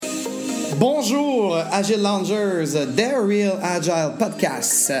Bonjour, Agile Loungers, Their Real Agile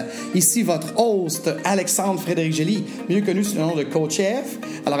Podcast. Ici votre host, Alexandre Frédéric Gély, mieux connu sous le nom de Coach F.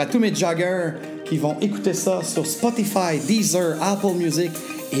 Alors, à tous mes joggers qui vont écouter ça sur Spotify, Deezer, Apple Music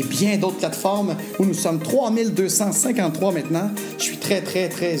et bien d'autres plateformes où nous sommes 3253 maintenant, je suis très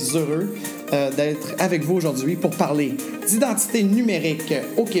heureux d'être avec vous aujourd'hui pour parler d'identité numérique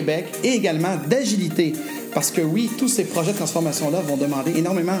au Québec et également d'agilité. Parce que oui, tous ces projets de transformation-là vont demander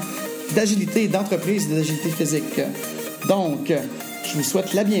énormément d'agilité d'entreprise et d'agilité physique. Donc, je vous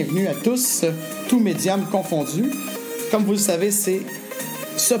souhaite la bienvenue à tous, tous médiums confondus. Comme vous le savez, c'est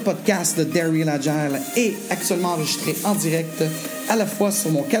ce podcast de Their Real Agile est actuellement enregistré en direct à la fois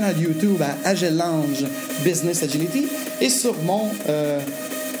sur mon canal YouTube à Agile Lounge Business Agility et sur mon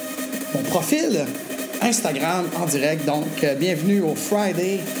profil Instagram en direct. Donc, bienvenue au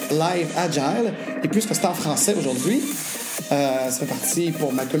Friday Live Agile. Et puisque c'est en français aujourd'hui, ça fait partie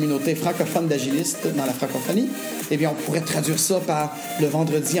pour ma communauté francophone d'agilistes dans la francophonie. Eh bien, on pourrait traduire ça par le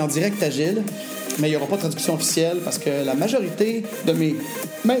vendredi en direct agile, mais il n'y aura pas de traduction officielle parce que la majorité de mes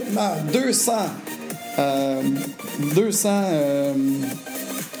maintenant 200 là,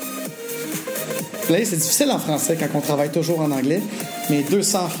 c'est difficile en français quand on travaille toujours en anglais, mais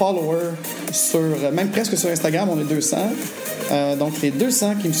 200 followers même presque sur Instagram, on est 200. Donc, les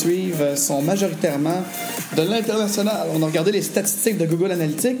 200 qui me suivent sont majoritairement de l'international. On a regardé les statistiques de Google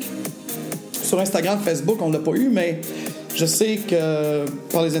Analytics. Sur Instagram, Facebook, on ne l'a pas eu, mais je sais que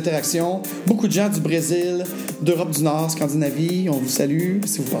par les interactions, beaucoup de gens du Brésil, d'Europe du Nord, Scandinavie, on vous salue,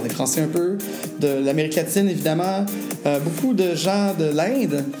 si vous parlez français un peu, de l'Amérique latine, évidemment, beaucoup de gens de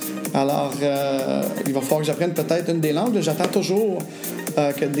l'Inde. Alors, il va falloir que j'apprenne peut-être une des langues. J'attends toujours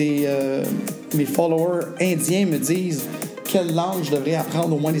que mes followers indiens me disent quelle langue je devrais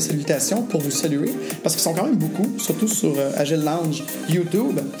apprendre, au moins des salutations pour vous saluer, parce qu'ils sont quand même beaucoup, surtout sur Agile Lounge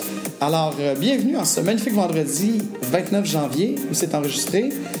YouTube. Alors, bienvenue en ce magnifique vendredi 29 janvier où c'est enregistré.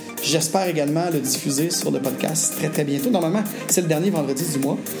 J'espère également le diffuser sur le podcast très bientôt. Normalement, c'est le dernier vendredi du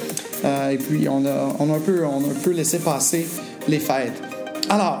mois. Et puis, on a un peu laissé passer les fêtes.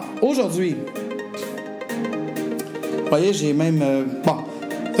 Alors, aujourd'hui, vous voyez, j'ai même...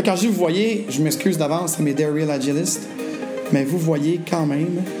 quand je dis vous voyez, je m'excuse d'avance à mes Their Real Agilistes, mais vous voyez quand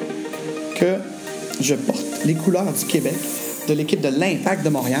même que je porte les couleurs du Québec, de l'équipe de l'Impact de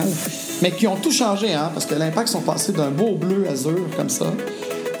Montréal, mais qui ont tout changé, hein, parce que l'Impact sont passés d'un beau bleu azur comme ça,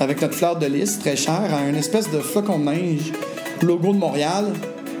 avec notre fleur de lys très chère, à une espèce de flocon de neige, logo de Montréal.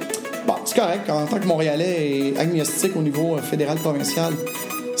 Bon, c'est correct, en tant que Montréalais et agnostique au niveau fédéral-provincial,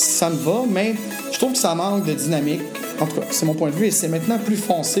 ça me va, mais je trouve que ça manque de dynamique. En tout cas, c'est mon point de vue, et c'est maintenant plus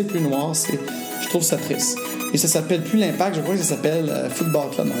foncé, plus noir, je trouve ça triste. Et ça s'appelle plus l'Impact, je crois que ça s'appelle Football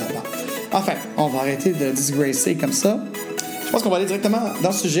Club Montréal. Enfin, on va arrêter de disgracer comme ça. Je pense qu'on va aller directement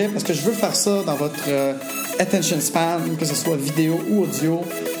dans le sujet parce que je veux faire ça dans votre attention span, que ce soit vidéo ou audio,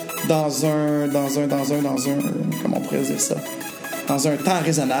 dans un comment on pourrait dire ça, dans un temps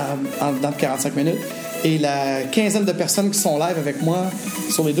raisonnable, dans 45 minutes. Et la quinzaine de personnes qui sont live avec moi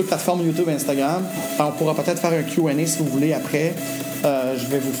sur les deux plateformes YouTube et Instagram, on pourra peut-être faire un Q&A si vous voulez après. Je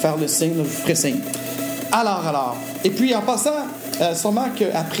vais vous faire le signe, je vous ferai signe. Alors. Et puis, en passant, sûrement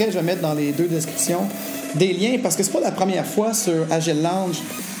qu'après, je vais mettre dans les deux descriptions des liens, parce que c'est pas la première fois sur Agile Lounge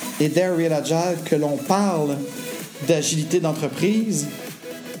et Their Real Agile que l'on parle d'agilité d'entreprise.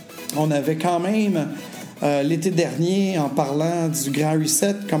 On avait quand même, l'été dernier, en parlant du Grand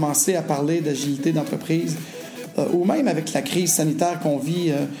Reset, commencé à parler d'agilité d'entreprise, ou même avec la crise sanitaire qu'on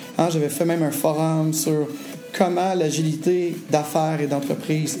vit. J'avais fait même un forum sur comment l'agilité d'affaires et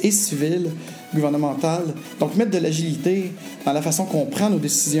d'entreprise et civile, gouvernementale, donc mettre de l'agilité dans la façon qu'on prend nos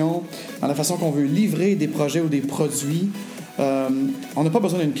décisions, dans la façon qu'on veut livrer des projets ou des produits. On n'a pas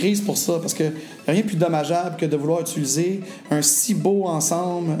besoin d'une crise pour ça, parce qu'il n'y a rien de plus dommageable que de vouloir utiliser un si bel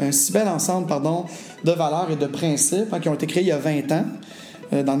ensemble, de valeurs et de principes qui ont été créés il y a 20 ans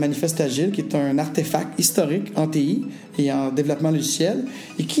dans le Manifeste Agile, qui est un artefact historique en TI et en développement logiciel,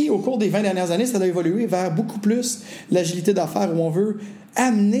 et qui, au cours des 20 dernières années, ça a évolué vers beaucoup plus l'agilité d'affaires, où on veut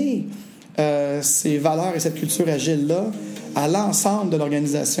amener ces valeurs et cette culture agile-là à l'ensemble de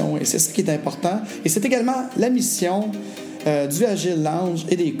l'organisation. Et c'est ça qui est important. Et c'est également la mission du Agile Lounge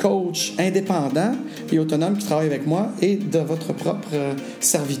et des coachs indépendants et autonomes qui travaillent avec moi et de votre propre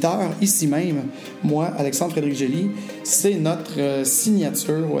serviteur, ici même, moi, Alexandre Frédéric Gély. C'est notre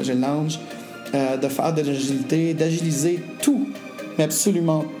signature au Agile Lounge de faire de l'agilité, d'agiliser tout, mais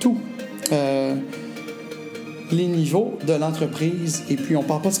absolument tout, les niveaux de l'entreprise. Et puis, on ne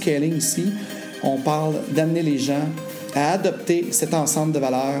parle pas de scaling ici, on parle d'amener les gens à adopter cet ensemble de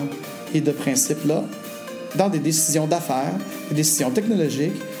valeurs et de principes-là dans des décisions d'affaires, des décisions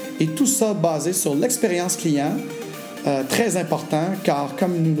technologiques Et tout ça basé sur l'expérience client, très important, car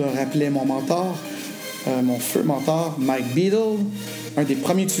comme nous le rappelait mon mentor, mon feu mentor, Mike Beadle, un des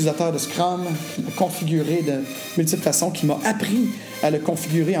premiers utilisateurs de Scrum, qui l'a configuré de multiples façons, qui m'a appris à le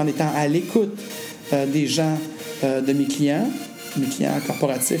configurer en étant à l'écoute des gens de mes clients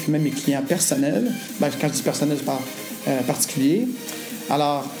corporatifs, même mes clients personnels. Quand je dis personnel, je parle particulier.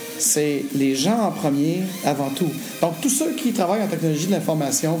 Alors, c'est les gens en premier avant tout. Donc, tous ceux qui travaillent en technologie de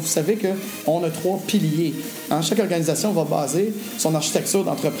l'information, vous savez qu'on a 3 piliers. Chaque organisation va baser son architecture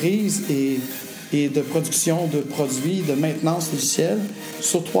d'entreprise et de production de produits, de maintenance logicielle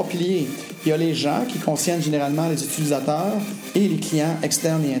sur 3 piliers. Il y a les gens qui concernent généralement les utilisateurs et les clients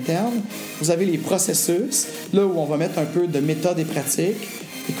externes et internes. Vous avez les processus, là où on va mettre un peu de méthode et pratique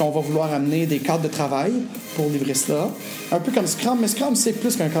et qu'on va vouloir amener des cadres de travail pour livrer cela. Un peu comme Scrum, mais Scrum, c'est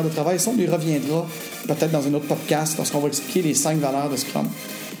plus qu'un cadre de travail. Ça, on y reviendra peut-être dans un autre podcast lorsqu'on va expliquer les 5 valeurs de Scrum.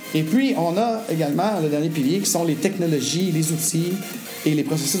 Et puis, on a également le dernier pilier qui sont les technologies, les outils et les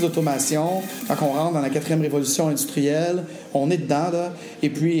processus d'automation. Quand on rentre dans la 4e révolution industrielle, on est dedans, là. Et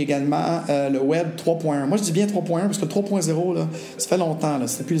puis également le Web 3.1. Moi, je dis bien 3.1 parce que le 3.0, là, ça fait longtemps. Là.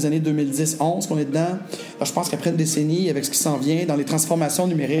 C'est depuis les années 2010-11 qu'on est dedans. Alors, je pense qu'après une décennie, avec ce qui s'en vient dans les transformations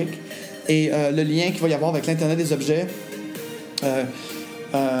numériques et le lien qu'il va y avoir avec l'Internet des objets, je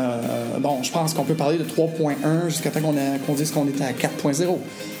pense qu'on peut parler de 3.1 jusqu'à temps qu'on dise qu'on est à 4.0.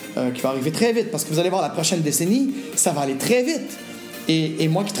 Qui va arriver très vite, parce que vous allez voir, la prochaine décennie, ça va aller très vite. Et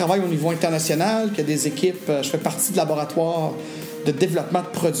moi qui travaille au niveau international, qui a des équipes, je fais partie de laboratoire de développement de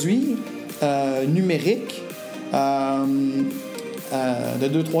produits numériques, de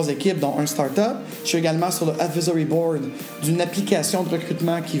 2-3 équipes, dont un start-up. Je suis également sur le advisory board d'une application de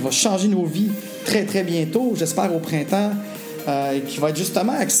recrutement qui va changer nos vies très, très bientôt, j'espère au printemps, et qui va être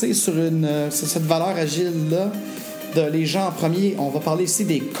justement axée sur cette valeur agile-là, de les gens en premier. On va parler ici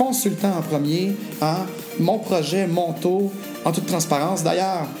des consultants en premier. Mon projet, mon taux, en toute transparence.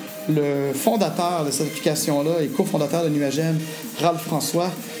 D'ailleurs, le fondateur de cette application-là et cofondateur de Nuagem, Ralph François,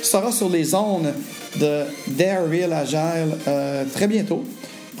 sera sur les ondes de Dare Real Agile très bientôt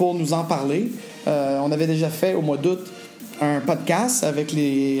pour nous en parler. On avait déjà fait au mois d'août un podcast avec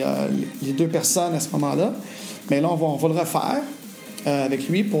les 2 personnes à ce moment-là. Mais là, on va le refaire avec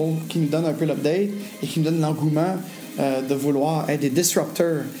lui pour qu'il nous donne un peu l'update et qu'il nous donne l'engouement de vouloir être des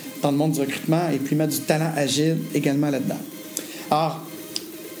disrupteurs dans le monde du recrutement et puis mettre du talent agile également là-dedans. Alors,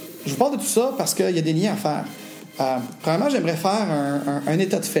 je vous parle de tout ça parce qu'il y a des liens à faire. Premièrement, j'aimerais faire un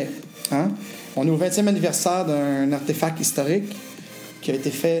état de fait. On est au 20e anniversaire d'un artefact historique qui a été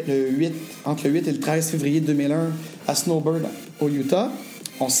fait entre le 8 et le 13 février 2001 à Snowbird, au Utah.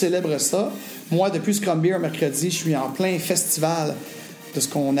 On célèbre ça. Moi, depuis Scrum Beer, mercredi, je suis en plein festival de ce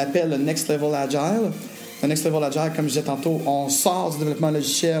qu'on appelle le Next Level Agile. Le Next Level Agile, comme je disais tantôt, on sort du développement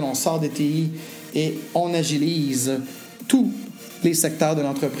logiciel, on sort des TI et on agilise tous les secteurs de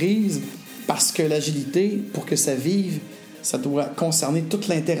l'entreprise parce que l'agilité, pour que ça vive, ça doit concerner toute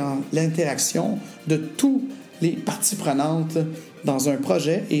l'interaction de toutes les parties prenantes dans un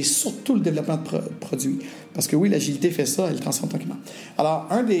projet et surtout le développement de produits. Parce que oui, l'agilité fait ça, elle transforme tranquillement. Alors,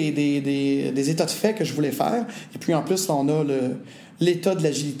 un des états de fait que je voulais faire, et puis en plus, on a l'état de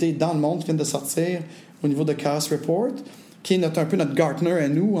l'agilité dans le monde qui vient de sortir au niveau de Chaos Report, qui est un peu notre Gartner à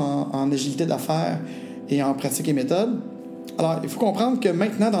nous en agilité d'affaires et en pratique et méthode. Alors, il faut comprendre que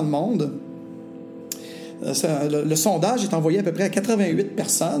maintenant, dans le monde, le sondage est envoyé à peu près à 88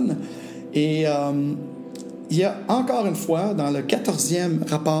 personnes et il y a encore une fois, dans le 14e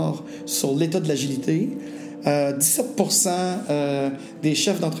rapport sur l'état de l'agilité, 17% des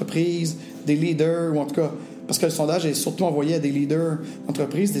chefs d'entreprise, des leaders, ou en tout cas, parce que le sondage est surtout envoyé à des leaders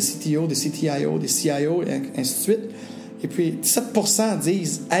d'entreprise, des CTO, des CTIO, des CIO, et ainsi de suite. Et puis, 17%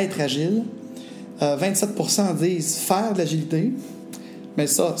 disent être agile, 27% disent faire de l'agilité, mais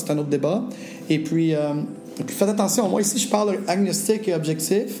ça, c'est un autre débat. Et puis faites attention, moi ici, je parle agnostique et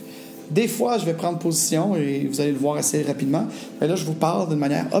objectif. Des fois, je vais prendre position et vous allez le voir assez rapidement. Mais là, je vous parle d'une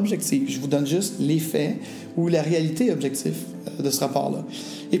manière objective. Je vous donne juste les faits ou la réalité objective de ce rapport-là.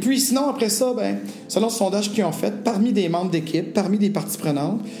 Et puis, sinon, après ça, selon ce sondage qu'ils ont fait, parmi des membres d'équipe, parmi des parties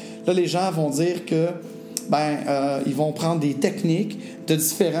prenantes, là, les gens vont dire que ils vont prendre des techniques de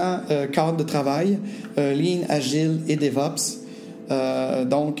différents cadres de travail, Lean, Agile et DevOps.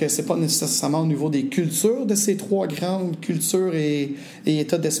 Donc, c'est pas nécessairement au niveau des cultures de ces 3 grandes cultures et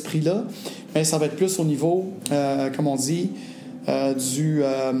états d'esprit-là, mais ça va être plus au niveau, comme on dit,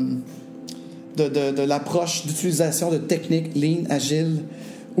 de l'approche d'utilisation de techniques Lean, Agile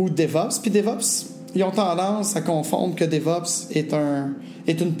ou DevOps. Puis DevOps, ils ont tendance à confondre que DevOps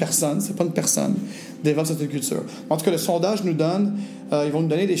est une personne. C'est pas une personne. DevOps c'est une culture. En tout cas, le sondage nous donne, ils vont nous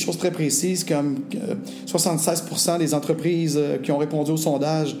donner des choses très précises comme 76% des entreprises qui ont répondu au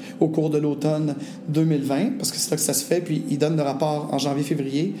sondage au cours de l'automne 2020, parce que c'est là que ça se fait, puis ils donnent le rapport en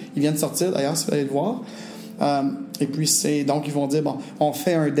janvier-février. Il vient de sortir, d'ailleurs, si vous allez le voir. Et puis, donc, ils vont dire, bon, on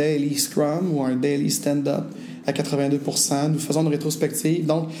fait un daily scrum ou un daily stand-up à 82%, nous faisons une rétrospective.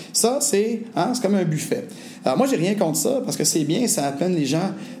 Donc, ça, c'est comme un buffet. Alors, moi, j'ai rien contre ça, parce que c'est bien, ça appelle les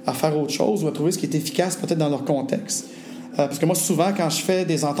gens à faire autre chose ou à trouver ce qui est efficace peut-être dans leur contexte. Parce que moi, souvent, quand je fais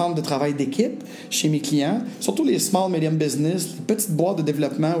des ententes de travail d'équipe chez mes clients, surtout les small, medium business, les petites boîtes de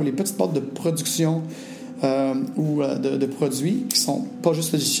développement ou les petites boîtes de production ou de produits qui sont pas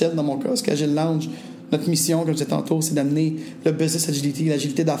juste logiciels dans mon cas, parce qu'Agile Lounge, notre mission, comme je disais tantôt, c'est d'amener le business agility,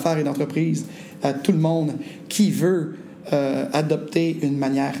 l'agilité d'affaires et d'entreprise à tout le monde qui veut adopter une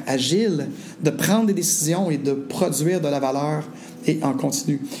manière agile de prendre des décisions et de produire de la valeur et en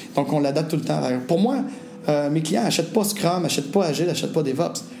continu. Donc, on l'adapte tout le temps. Alors, pour moi, mes clients n'achètent pas Scrum, n'achètent pas Agile, n'achètent pas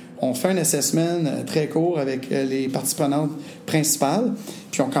DevOps. On fait un assessment très court avec les parties prenantes principales,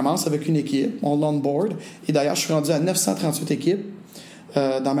 puis on commence avec une équipe, on l'onboard. Et d'ailleurs, je suis rendu à 938 équipes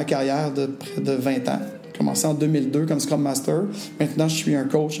dans ma carrière de près de 20 ans. J'ai commencé en 2002 comme Scrum Master. Maintenant, je suis un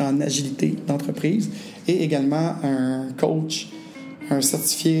coach en agilité d'entreprise et également un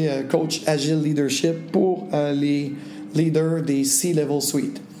certifié coach Agile Leadership pour les leaders des C-Level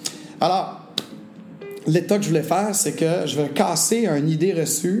Suite. Alors, l'état que je voulais faire, c'est que je vais casser une idée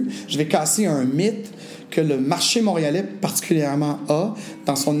reçue, je vais casser un mythe que le marché montréalais particulièrement a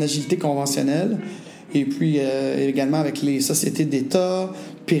dans son agilité conventionnelle, et puis également avec les sociétés d'État,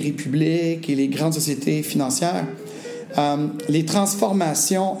 péripubliques et les grandes sociétés financières. Les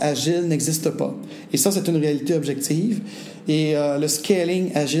transformations agiles n'existent pas. Et ça, c'est une réalité objective. Et le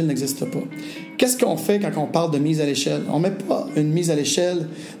scaling agile n'existe pas. Qu'est-ce qu'on fait quand on parle de mise à l'échelle? On ne met pas une mise à l'échelle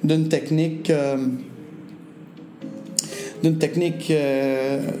d'une technique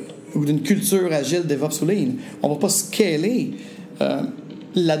ou d'une culture agile DevOps ou Lean. On ne va pas scaler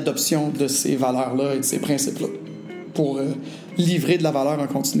l'adoption de ces valeurs-là et de ces principes-là pour livrer de la valeur en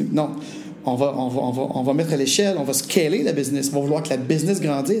continu. Non. On va mettre à l'échelle, on va scaler la business, on va vouloir que la business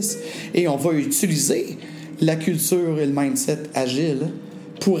grandisse et on va utiliser la culture et le mindset agile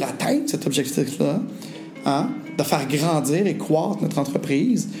pour atteindre cet objectif-là, de faire grandir et croître notre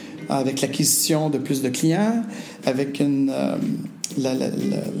entreprise avec l'acquisition de plus de clients, avec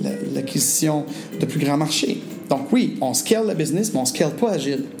l'acquisition de plus grands marchés. Donc oui, on scale la business, mais on ne scale pas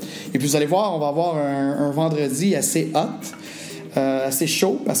agile. Et puis vous allez voir, on va avoir un vendredi assez hot, assez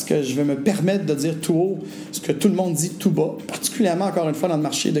chaud, parce que je vais me permettre de dire tout haut ce que tout le monde dit tout bas, particulièrement encore une fois dans le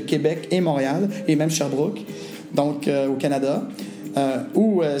marché de Québec et Montréal, et même Sherbrooke, donc au Canada,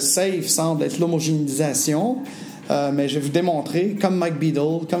 où SAFe semble être l'homogénéisation. Mais je vais vous démontrer, comme Mike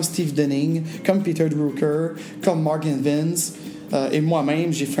Beadle, comme Steve Denning, comme Peter Drucker, comme Mark Evans, et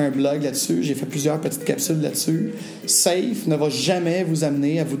moi-même, j'ai fait un blog là-dessus, j'ai fait plusieurs petites capsules là-dessus. SAFe ne va jamais vous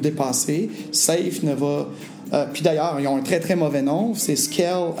amener à vous dépasser. SAFe ne va... puis d'ailleurs, ils ont un très très mauvais nom, c'est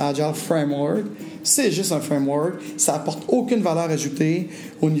Scale Agile Framework. C'est juste un framework, ça apporte aucune valeur ajoutée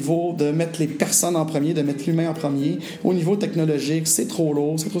au niveau de mettre les personnes en premier, de mettre l'humain en premier. Au niveau technologique, c'est trop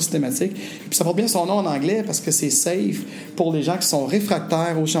lourd, c'est trop systématique. Puis ça porte bien son nom en anglais parce que c'est safe pour les gens qui sont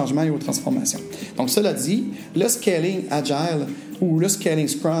réfractaires au changement et aux transformations. Donc cela dit, le scaling agile ou le scaling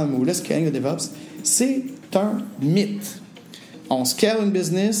Scrum ou le scaling de DevOps, c'est un mythe. On scale une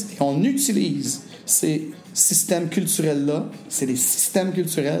business et on utilise ces systèmes culturels-là, c'est des systèmes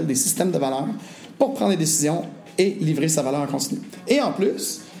culturels, des systèmes de valeur, pour prendre des décisions et livrer sa valeur en continu. Et en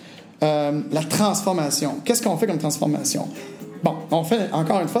plus, la transformation. Qu'est-ce qu'on fait comme transformation? Bon, on fait,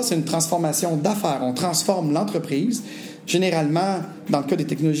 encore une fois, c'est une transformation d'affaires. On transforme l'entreprise. Généralement, dans le cas des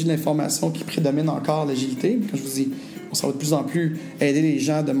technologies de l'information qui prédominent encore l'agilité, comme je vous dis, ça va de plus en plus aider les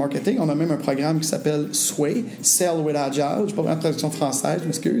gens de marketing. On a même un programme qui s'appelle SWAY, Sell with Agile. Je n'ai pas vraiment de traduction française, je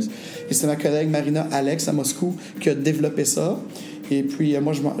m'excuse. Et c'est ma collègue Marina Alex à Moscou qui a développé ça. Et puis,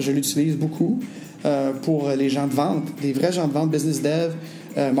 moi, je l'utilise beaucoup pour les gens de vente, des vrais gens de vente, business dev,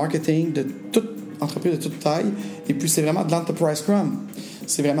 marketing, de toute entreprise de toute taille. Et puis, c'est vraiment de l'enterprise Scrum.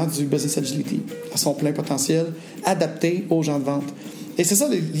 C'est vraiment du business agility à son plein potentiel, adapté aux gens de vente. Et c'est ça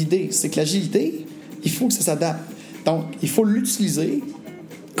l'idée, c'est que l'agilité, il faut que ça s'adapte. Donc, il faut l'utiliser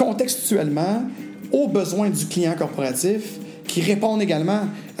contextuellement aux besoins du client corporatif qui répondent également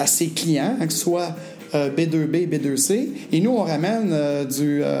à ses clients, que ce soit B2B, B2C. Et nous, on ramène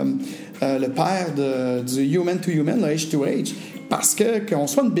le pair du human to human, le H to H, parce que qu'on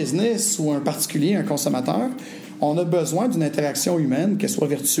soit une business ou un particulier, un consommateur, on a besoin d'une interaction humaine, qu'elle soit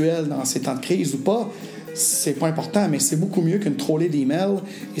virtuelle dans ces temps de crise ou pas, c'est pas important, mais c'est beaucoup mieux qu'une trollée d'email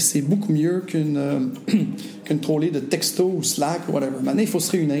et c'est beaucoup mieux qu'une trollée de texto ou Slack ou whatever. Maintenant, il faut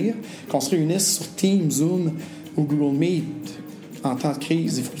se réunir, qu'on se réunisse sur Teams, Zoom ou Google Meet. En temps de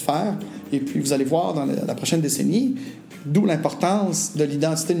crise, il faut le faire. Et puis, vous allez voir dans la prochaine décennie, d'où l'importance de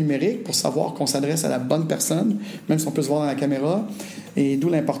l'identité numérique pour savoir qu'on s'adresse à la bonne personne, même si on peut se voir dans la caméra, et d'où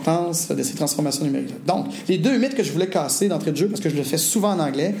l'importance de ces transformations numériques. Donc, les 2 mythes que je voulais casser d'entrée de jeu, parce que je le fais souvent en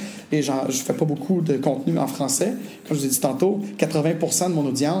anglais, et je ne fais pas beaucoup de contenu en français. Comme je vous ai dit tantôt, 80% de mon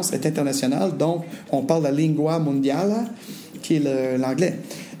audience est internationale, donc on parle de la lingua mondiale, qui est l'anglais.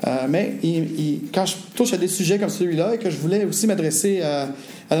 Mais quand je touche à des sujets comme celui-là, et que je voulais aussi m'adresser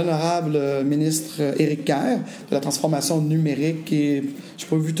à l'honorable ministre Éric Kerr de la transformation numérique, et je n'ai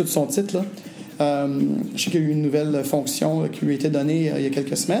pas vu tout son titre, là. Je sais qu'il y a eu une nouvelle fonction qui lui a été donnée il y a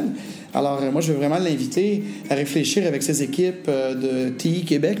quelques semaines. Alors, moi, je veux vraiment l'inviter à réfléchir avec ses équipes de TI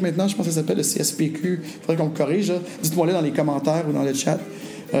Québec maintenant. Je pense que ça s'appelle le CSPQ. Il faudrait qu'on me corrige. Là. Dites-moi-le dans les commentaires ou dans le chat.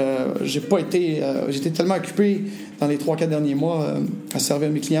 J'étais tellement occupé dans les 3-4 derniers mois à servir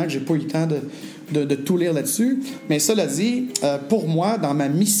mes clients que j'ai pas eu le temps de tout lire là-dessus. Mais cela dit, pour moi, dans ma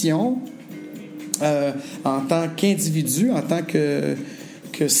mission, en tant qu'individu, en tant que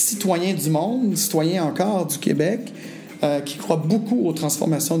citoyen du monde, citoyen encore du Québec, qui croit beaucoup aux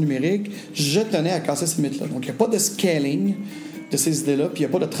transformations numériques, je tenais à casser ces mythes-là. Donc, il n'y a pas de scaling de ces idées-là, puis il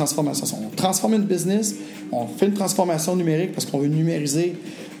n'y a pas de transformation. On transforme une business, on fait une transformation numérique parce qu'on veut numériser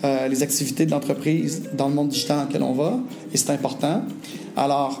les activités de l'entreprise dans le monde digital dans lequel on va, et c'est important.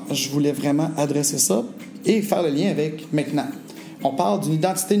 Alors, je voulais vraiment adresser ça et faire le lien avec maintenant. On parle d'une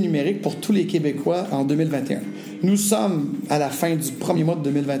identité numérique pour tous les Québécois en 2021. Nous sommes à la fin du premier mois de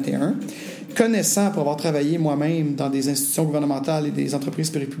 2021. Connaissant, pour avoir travaillé moi-même dans des institutions gouvernementales et des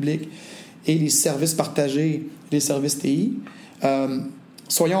entreprises publiques et les services partagés, les services TI,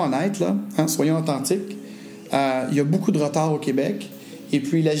 soyons honnêtes, là, soyons authentiques. Il y a beaucoup de retard au Québec. Et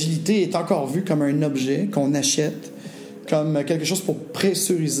puis, l'agilité est encore vue comme un objet qu'on achète, comme quelque chose pour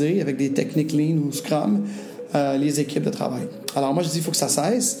pressuriser avec des techniques Lean ou Scrum les équipes de travail. Alors moi, je dis qu'il faut que ça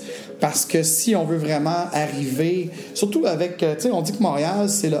cesse parce que si on veut vraiment arriver, surtout avec, tu sais, on dit que Montréal,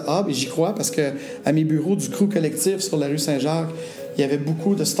 c'est le hub, et j'y crois parce que à mes bureaux du Crew Collectif sur la rue Saint-Jacques, il y avait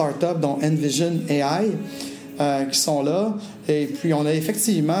beaucoup de startups, dont Envision AI, qui sont là. Et puis, on a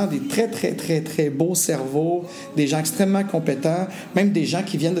effectivement des très, très, très, très beaux cerveaux, des gens extrêmement compétents, même des gens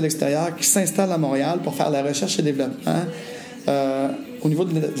qui viennent de l'extérieur, qui s'installent à Montréal pour faire la recherche et développement. Au niveau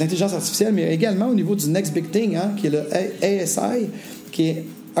de l'intelligence artificielle, mais également au niveau du Next Big Thing, qui est le ASI, qui est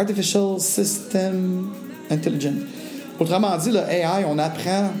Artificial System Intelligence. Autrement dit, le AI, on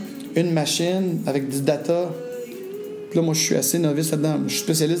apprend une machine avec du data. Puis là, moi, je suis assez novice là-dedans. Je suis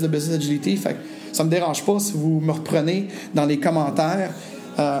spécialiste de business agility, fait que ça ne me dérange pas si vous me reprenez dans les commentaires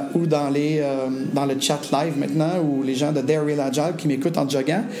ou dans le chat live maintenant, ou les gens de Dare Real Agile qui m'écoutent en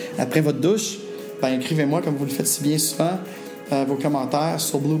joguant après votre douche. Ben, écrivez-moi, comme vous le faites si bien souvent, vos commentaires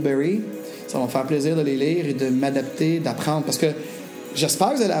sur Blueberry. Ça va me faire plaisir de les lire et de m'adapter, d'apprendre. Parce que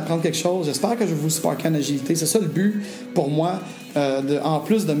j'espère que vous allez apprendre quelque chose. J'espère que je vais vous sparker en agilité. C'est ça le but pour moi, en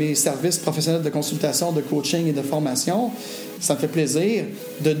plus de mes services professionnels de consultation, de coaching et de formation. Ça me fait plaisir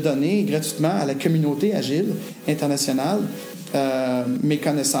de donner gratuitement à la communauté agile internationale mes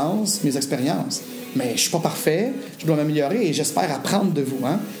connaissances, mes expériences. Mais je ne suis pas parfait, je dois m'améliorer et j'espère apprendre de vous.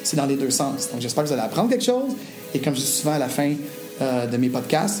 C'est dans les deux sens. Donc, j'espère que vous allez apprendre quelque chose. Et comme je dis souvent à la fin de mes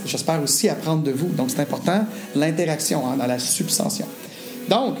podcasts, j'espère aussi apprendre de vous. Donc, c'est important, l'interaction dans la substantion.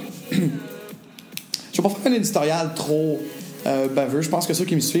 Donc, je ne vais pas faire un éditorial trop baveux. Je pense que ceux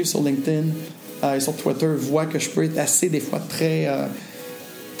qui me suivent sur LinkedIn et sur Twitter voient que je peux être assez, des fois, très...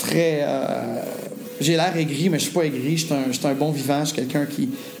 j'ai l'air aigri, mais je suis pas aigri. Je suis un bon vivant. Je suis quelqu'un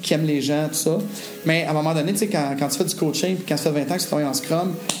qui aime les gens, tout ça. Mais à un moment donné, tu sais, quand tu fais du coaching, puis quand ça fait 20 ans que tu travailles en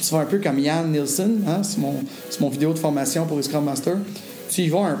Scrum, tu vas un peu comme Jan Nielsen, c'est mon vidéo de formation pour les Scrum Masters. Tu y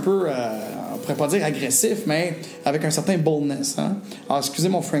vas un peu, on pourrait pas dire agressif, mais avec un certain boldness. Alors, excusez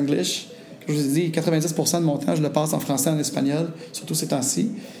mon franglish. Comme je vous ai dit, 90% de mon temps, je le passe en français et en espagnol, surtout ces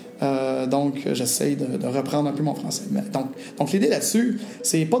temps-ci. Donc, j'essaie de reprendre un peu mon français. Donc, l'idée là-dessus,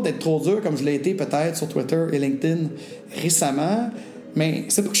 c'est pas d'être trop dur comme je l'ai été peut-être sur Twitter et LinkedIn récemment, mais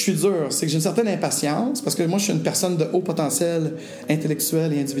c'est pas que je suis dur, c'est que j'ai une certaine impatience, parce que moi, je suis une personne de haut potentiel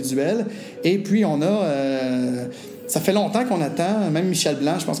intellectuel et individuel, et puis on a... ça fait longtemps qu'on attend, même Michel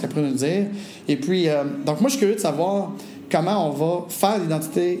Blanc, je pense qu'elle pourrait nous le dire. Et puis, donc moi, je suis curieux de savoir comment on va faire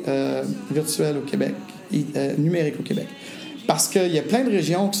l'identité virtuelle au Québec, numérique au Québec. Parce qu'il y a plein de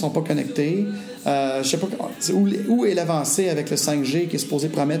régions qui ne sont pas connectées. Je ne sais pas où est l'avancée avec le 5G qui est supposé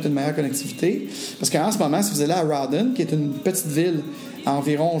promettre une meilleure connectivité. Parce qu'en ce moment, si vous allez à Rawdon, qui est une petite ville à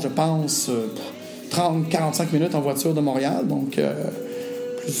environ, je pense, 30-45 minutes en voiture de Montréal, donc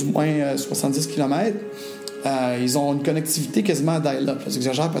plus ou moins 70 km. Ils ont une connectivité quasiment à dial-up.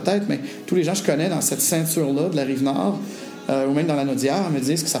 J'exagère peut-être, mais tous les gens que je connais dans cette ceinture-là de la Rive-Nord, ou même dans la Naudière, me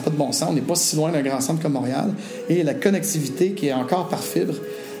disent que ça n'a pas de bon sens. On n'est pas si loin d'un grand centre comme Montréal. Et la connectivité, qui est encore par fibre,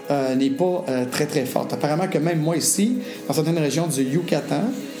 n'est pas très, très forte. Apparemment que même moi ici, dans certaines régions du Yucatan,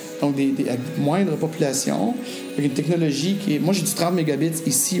 donc avec moindre population, avec une technologie qui est... Moi, j'ai du 30 mégabits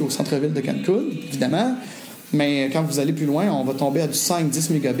ici au centre-ville de Cancun, évidemment, mais quand vous allez plus loin, on va tomber à du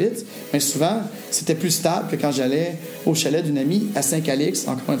 5-10 mégabits. Mais souvent, c'était plus stable que quand j'allais au chalet d'une amie à Saint-Calix,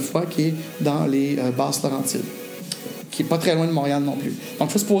 encore une fois, qui est dans les Basses-Laurentides, qui n'est pas très loin de Montréal non plus. Donc,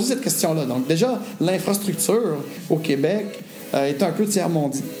 il faut se poser cette question-là. Donc, déjà, l'infrastructure au Québec est un peu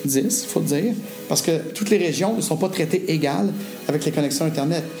tiers-mondiste, il faut le dire, parce que toutes les régions ne sont pas traitées égales avec les connexions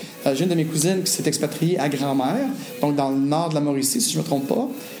Internet. J'ai une de mes cousines qui s'est expatriée à Grand-Mère, donc dans le nord de la Mauricie, si je ne me trompe pas.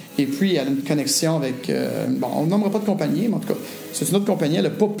 Et puis, elle a une connexion avec... on ne nommera pas de compagnie, mais en tout cas, c'est une autre compagnie. Elle n'a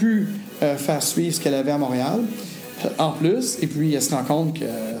pas pu faire suivre ce qu'elle avait à Montréal, en plus. Et puis, elle se rend compte que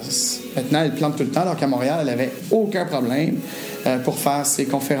maintenant, elle plante tout le temps, alors qu'à Montréal, elle n'avait aucun problème pour faire ses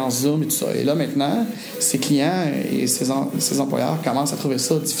conférences Zoom et tout ça. Et là, maintenant, ses clients et ses employeurs commencent à trouver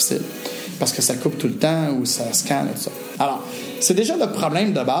ça difficile parce que ça coupe tout le temps ou ça scanne et tout ça. Alors, c'est déjà le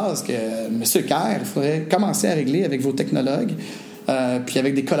problème de base que, M. Kerr, il faudrait commencer à régler avec vos technologues. Puis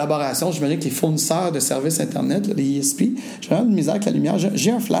avec des collaborations, je me dis que les fournisseurs de services Internet, là, les ISP, j'ai vraiment de misère avec la lumière.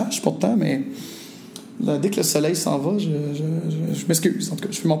 J'ai un flash pourtant, mais là, dès que le soleil s'en va, je m'excuse. En tout cas,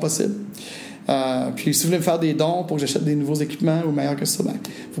 je fais mon possible. Puis si vous voulez me faire des dons pour que j'achète des nouveaux équipements ou meilleurs que ça, ben,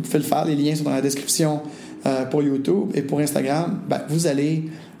 vous pouvez le faire. Les liens sont dans la description pour YouTube et pour Instagram. Ben, vous allez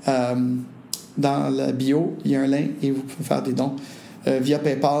dans la bio, il y a un lien et vous pouvez faire des dons via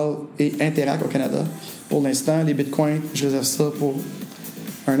PayPal et Interac au Canada. Pour l'instant, les bitcoins, je réserve ça pour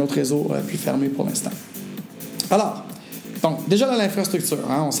un autre réseau plus fermé pour l'instant. Alors, donc, déjà dans l'infrastructure,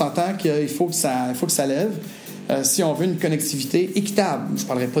 on s'entend qu'il faut que ça lève si on veut une connectivité équitable. Je ne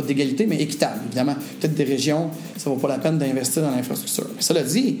parlerai pas d'égalité, mais équitable, évidemment. Peut-être des régions, ça ne vaut pas la peine d'investir dans l'infrastructure. Mais cela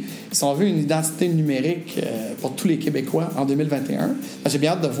dit, si on veut une identité numérique pour tous les Québécois en 2021, j'ai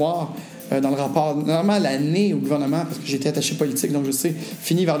bien hâte de voir dans le rapport, normalement l'année au gouvernement, parce que j'étais attaché politique, donc je sais,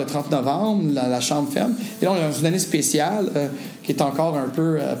 fini vers le 30 novembre, la Chambre ferme. Et là, on est dans une année spéciale qui est encore un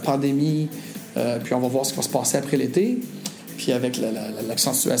peu pandémie, puis on va voir ce qui va se passer après l'été, puis avec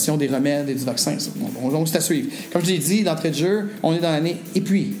l'accentuation des remèdes et du vaccin. Donc, c'est à suivre. Comme je l'ai dit, d'entrée de jeu, on est dans l'année « et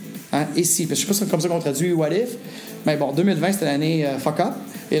puis ». Et si, parce que je ne sais pas si c'est comme ça qu'on traduit « what if ». Mais bon, 2020, c'était l'année fuck up.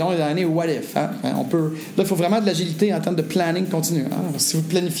 Et là, on est dans l'année what if. On peut... Là, il faut vraiment de l'agilité en termes de planning continu. Si vous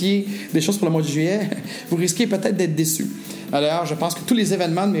planifiez des choses pour le mois de juillet, vous risquez peut-être d'être déçus. D'ailleurs, je pense que tous les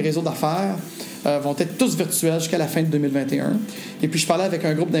événements de mes réseaux d'affaires vont être tous virtuels jusqu'à la fin de 2021. Et puis, je parlais avec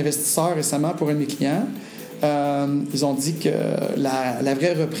un groupe d'investisseurs récemment pour un de mes clients. Ils ont dit que la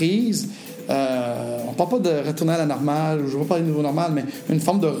vraie reprise... on ne parle pas de retourner à la normale, je ne veux pas parler de nouveau normal, mais une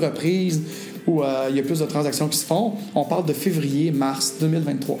forme de reprise où il y a plus de transactions qui se font. On parle de février-mars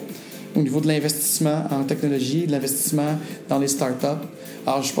 2023. Au niveau de l'investissement en technologie, de l'investissement dans les startups.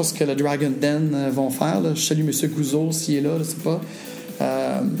 Alors, je sais pas ce que le Dragon Den vont faire. Là. Je salue M. Gouzeau s'il est là, je ne sais pas. Je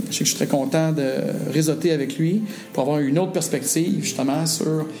sais que je suis très content de réseauter avec lui pour avoir une autre perspective, justement,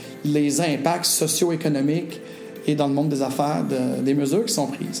 sur les impacts socio-économiques et dans le monde des affaires des mesures qui sont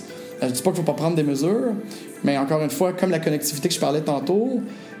prises. Je ne dis pas qu'il ne faut pas prendre des mesures, mais encore une fois, comme la connectivité que je parlais tantôt,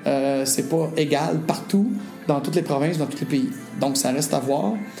 c'est pas égal partout, dans toutes les provinces, dans tous les pays. Donc, ça reste à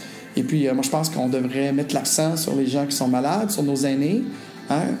voir. Et puis, moi, je pense qu'on devrait mettre l'accent sur les gens qui sont malades, sur nos aînés.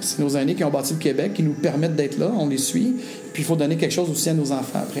 C'est nos aînés qui ont bâti le Québec, qui nous permettent d'être là, on les suit. Puis, il faut donner quelque chose aussi à nos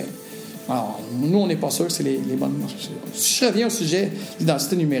enfants après. Alors, nous, on n'est pas sûr que c'est les bonnes... Si je reviens au sujet de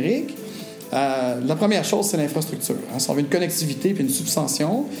l'identité numérique, la première chose, c'est l'infrastructure. Si on veut une connectivité puis une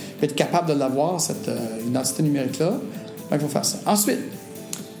subvention, puis être capable de l'avoir, cette identité numérique-là, il faut faire ça. Ensuite,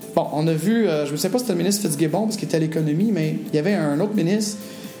 bon, on a vu, je ne sais pas si c'était le ministre Fitzgibbon, parce qu'il était à l'économie, mais il y avait un autre ministre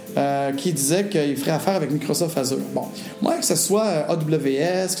qui disait qu'il ferait affaire avec Microsoft Azure. Bon, moi, que ce soit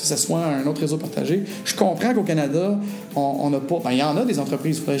AWS, que ce soit un autre réseau partagé, je comprends qu'au Canada, on n'a pas... Ben, il y en a des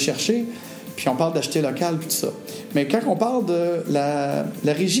entreprises, il faudrait chercher, puis on parle d'acheter local, puis tout ça. Mais quand on parle de la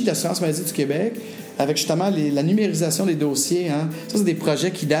Régie de l'assurance maladie du Québec, avec justement la numérisation des dossiers, ça, c'est des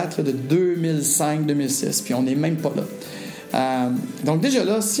projets qui datent de 2005-2006, puis on n'est même pas là. Donc déjà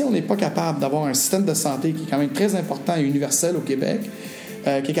là, si on n'est pas capable d'avoir un système de santé qui est quand même très important et universel au Québec,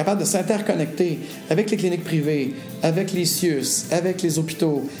 qui est capable de s'interconnecter avec les cliniques privées, avec les CIUS, avec les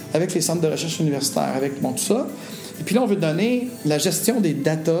hôpitaux, avec les centres de recherche universitaires, avec tout ça. Et puis là, on veut donner la gestion des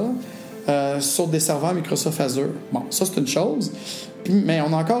data sur des serveurs Microsoft Azure. Bon, ça, c'est une chose. Mais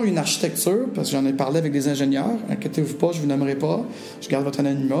on a encore une architecture, parce que j'en ai parlé avec des ingénieurs. Inquiétez-vous pas, je ne vous nommerai pas. Je garde votre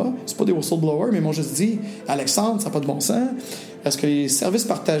anonymat. C'est pas des whistleblowers, mais ils m'ont juste dit « Alexandre, ça n'a pas de bon sens. Est-ce que les services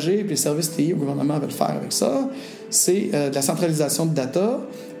partagés et les services TI au gouvernement veulent faire avec ça? C'est de la centralisation de data.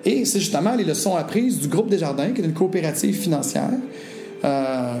 Et c'est justement les leçons apprises du groupe Desjardins, qui est une coopérative financière,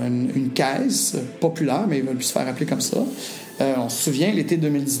 une caisse populaire, mais ils veulent plus se faire appeler comme ça. On se souvient, l'été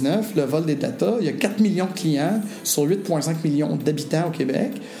 2019, le vol des data, il y a 4 millions de clients sur 8,5 millions d'habitants au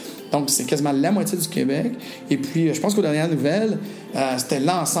Québec. Donc, c'est quasiment la moitié du Québec. Et puis, je pense qu'aux dernières nouvelles, c'était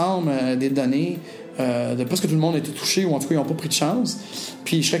l'ensemble des données de presque tout le monde a été touché, ou en tout cas, ils n'ont pas pris de chance.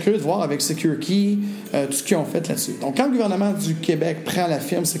 Puis, je serais curieux de voir avec SecureKey tout ce qu'ils ont fait là-dessus. Donc, quand le gouvernement du Québec prend la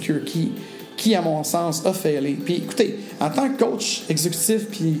firme SecureKey, qui, à mon sens, a failé. Puis, écoutez, en tant que coach exécutif,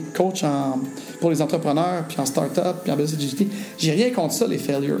 puis coach pour les entrepreneurs, puis en start-up, puis en business agility, j'ai rien contre ça, les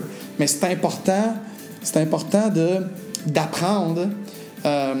failures. Mais c'est important d'apprendre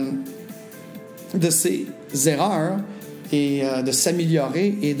de ses erreurs et de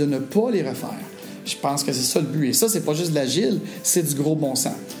s'améliorer et de ne pas les refaire. Je pense que c'est ça le but. Et ça, c'est pas juste de l'agile, c'est du gros bon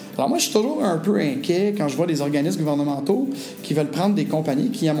sens. Alors moi, je suis toujours un peu inquiet quand je vois des organismes gouvernementaux qui veulent prendre des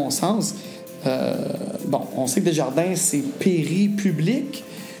compagnies qui, à mon sens, on sait que Desjardins, c'est péri-public,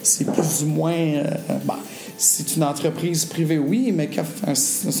 c'est plus ou moins... c'est une entreprise privée, oui, mais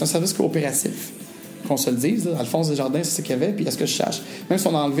c'est un service coopératif. Qu'on se le dise, là. Alphonse Desjardins, c'est ce qu'il y avait, puis à ce que je sache, même si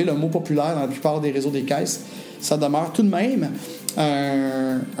on a enlevé le mot populaire dans la plupart des réseaux des caisses, ça demeure tout de même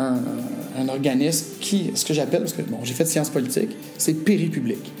un organisme qui, ce que j'appelle, parce que j'ai fait de sciences politiques, c'est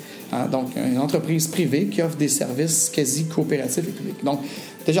péri-public. Hein? Donc, une entreprise privée qui offre des services quasi coopératifs et publics. Donc,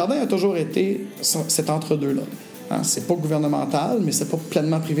 Desjardins a toujours été cet entre-deux-là. Hein? C'est pas gouvernemental, mais c'est pas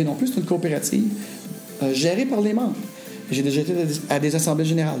pleinement privé non plus, c'est une coopérative gérée par les membres. J'ai déjà été à des assemblées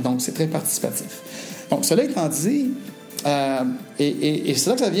générales, donc c'est très participatif. Donc, cela étant dit, et c'est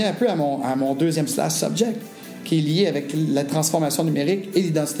là que ça vient un peu à mon deuxième subject, qui est lié avec la transformation numérique et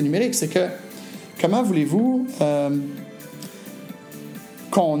l'identité numérique, c'est que comment voulez-vous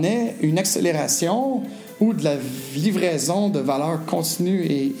qu'on ait une accélération ou de la livraison de valeur continue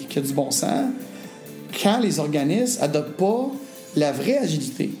et qui a du bon sens quand les organismes n'adoptent pas la vraie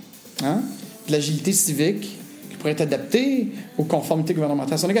agilité, hein? De l'agilité civique qui pourrait être adaptée aux conformités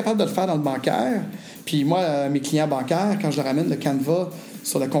gouvernementales. Si on est capable de le faire dans le bancaire, puis moi, mes clients bancaires, quand je leur amène le Canva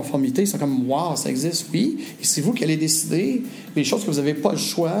sur la conformité, ils sont comme « Wow, ça existe, oui. » Et c'est vous qui allez décider les choses que vous n'avez pas le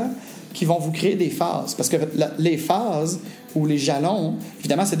choix qui vont vous créer des phases. Parce que les phases ou les jalons,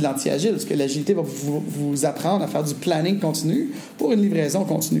 évidemment, c'est de l'anti-agile, parce que l'agilité va vous apprendre à faire du planning continu pour une livraison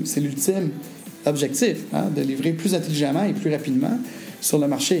continue. C'est l'ultime objectif, hein, de livrer plus intelligemment et plus rapidement sur le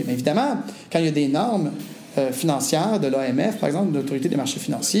marché. Mais évidemment, quand il y a des normes financières de l'AMF, par exemple, de l'Autorité des marchés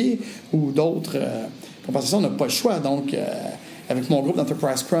financiers ou d'autres compensations, on n'a pas le choix. Donc, avec mon groupe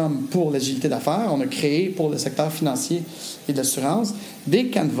d'Enterprise Scrum pour l'agilité d'affaires, on a créé pour le secteur financier et de l'assurance des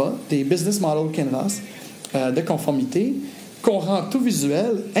canevas, des business model canvas de conformité qu'on rend tout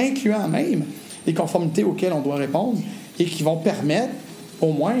visuel, incluant même les conformités auxquelles on doit répondre et qui vont permettre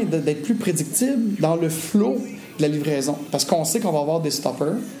au moins d'être plus prédictibles dans le flow de la livraison. Parce qu'on sait qu'on va avoir des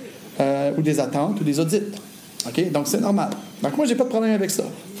stoppers ou des attentes ou des audits. OK? Donc, c'est normal. Donc, moi, j'ai pas de problème avec ça.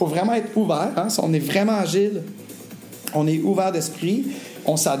 Il faut vraiment être ouvert. Hein? Si on est vraiment agile, on est ouvert d'esprit,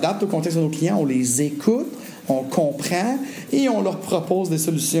 on s'adapte au contexte de nos clients, on les écoute, on comprend et on leur propose des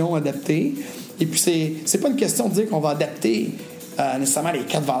solutions adaptées. Et puis, c'est pas une question de dire qu'on va adapter nécessairement les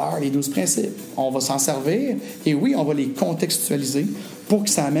 4 valeurs, les 12 principes. On va s'en servir et oui, on va les contextualiser pour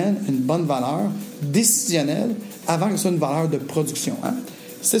que ça amène une bonne valeur décisionnelle avant que ce soit une valeur de production. Hein?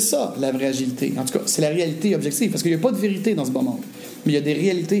 C'est ça, la vraie agilité. En tout cas, c'est la réalité objective, parce qu'il n'y a pas de vérité dans ce bon monde. Mais il y a des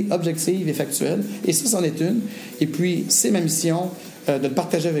réalités objectives et factuelles, et ça, c'en est une. Et puis, c'est ma mission de le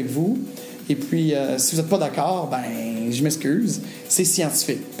partager avec vous. Et puis, si vous n'êtes pas d'accord, ben, je m'excuse. C'est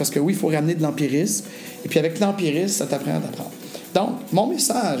scientifique. Parce que oui, il faut ramener de l'empirisme. Et puis, avec l'empirisme, ça t'apprend à t'apprendre. Donc, mon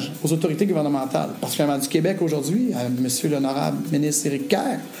message aux autorités gouvernementales, particulièrement du Québec aujourd'hui, à M. l'honorable ministre Éric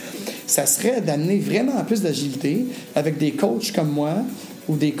Kerr, ça serait d'amener vraiment plus d'agilité avec des coachs comme moi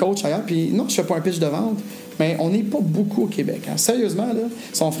ou des coachs ailleurs. Puis non, je ne fais pas un pitch de vente, mais on n'est pas beaucoup au Québec. Hein. Sérieusement, là,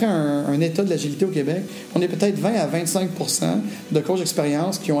 si on ferait un état de l'agilité au Québec, on est peut-être 20 à 25 % de coachs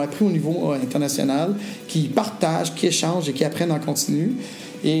d'expérience qui ont appris au niveau international, qui partagent, qui échangent et qui apprennent en continu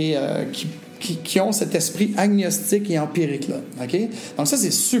et qui ont cet esprit agnostique et empirique-là. OK? Donc ça,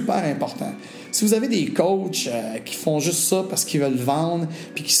 c'est super important. Si vous avez des coachs qui font juste ça parce qu'ils veulent vendre,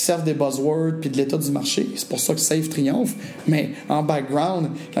 puis qui servent des buzzwords, puis de l'état du marché, c'est pour ça que Safe triomphe, mais en background,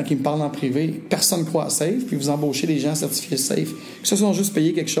 quand ils me parlent en privé, personne ne croit à Safe, puis vous embauchez des gens certifiés Safe, qui se sont juste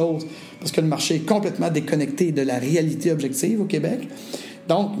payés quelque chose, parce que le marché est complètement déconnecté de la réalité objective au Québec.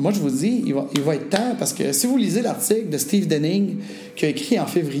 Donc, moi, je vous dis, il va être temps, parce que si vous lisez l'article de Steve Denning, qui a écrit en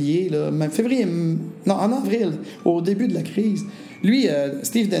février, en avril, au début de la crise, lui,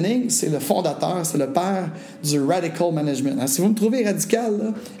 Steve Denning, c'est le fondateur, c'est le père du Radical Management. Si vous me trouvez radical,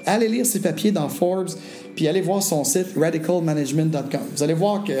 là, allez lire ses papiers dans Forbes, puis allez voir son site radicalmanagement.com. Vous allez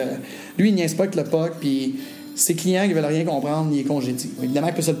voir que lui, il niaise pas avec le POC, puis ses clients qui ne veulent rien comprendre, il est congédié. Évidemment,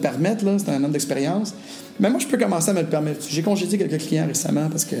 il peut se le permettre, là, c'est un homme d'expérience. Mais moi, je peux commencer à me le permettre. J'ai congédié quelques clients récemment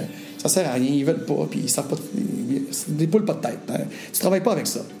parce que ça sert à rien, ils veulent pas, puis ils savent pas, ils dépoulent pas de tête. Hein. Tu travailles pas avec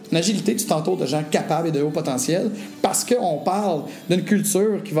ça. En agilité, tu t'entoures de gens capables et de haut potentiel parce qu'on parle d'une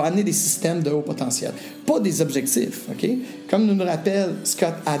culture qui va amener des systèmes de haut potentiel, pas des objectifs. OK? Comme nous rappelle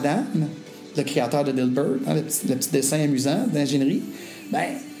Scott Adam, le créateur de Dilbert, hein, le petit dessin amusant d'ingénierie,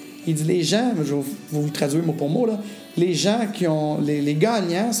 il dit les gens, je vais vous traduire mot pour mot, là, les gens qui ont. Les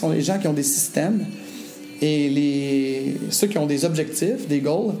gagnants sont les gens qui ont des systèmes et ceux qui ont des objectifs, des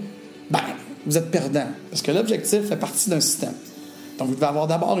goals, vous êtes perdants. Parce que l'objectif fait partie d'un système. Donc, vous devez avoir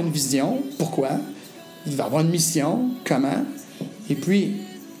d'abord une vision. Pourquoi? Vous devez avoir une mission. Comment? Et puis,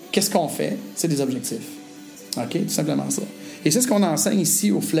 qu'est-ce qu'on fait? C'est des objectifs. OK? Tout simplement ça. Et c'est ce qu'on enseigne ici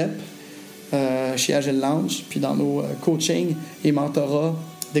au FLEP, chez Agile Lounge, puis dans nos coachings et mentorats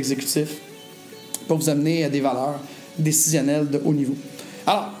d'exécutifs pour vous amener à des valeurs décisionnelles de haut niveau.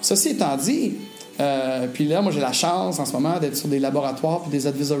 Alors, ceci étant dit, puis là, moi, j'ai la chance en ce moment d'être sur des laboratoires et des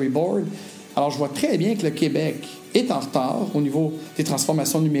advisory boards. Alors, je vois très bien que le Québec est en retard au niveau des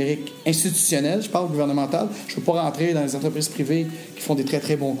transformations numériques institutionnelles, je parle gouvernementales. Je ne veux pas rentrer dans les entreprises privées qui font des très,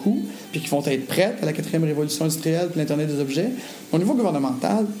 très bons coups puis qui vont être prêtes à la 4e révolution industrielle puis l'Internet des objets. Au niveau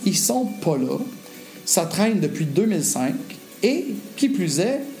gouvernemental, ils ne sont pas là. Ça traîne depuis 2005. Et, qui plus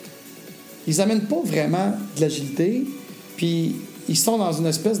est, ils n'amènent pas vraiment de l'agilité, puis ils sont dans une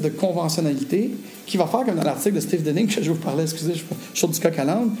espèce de conventionnalité qui va faire comme dans l'article de Steve Denning que je vous parlais, excusez, je suis sur du coq à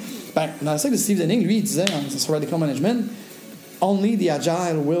l'âne. Dans l'article de Steve Denning, lui, il disait, sur Radical Management, « Only the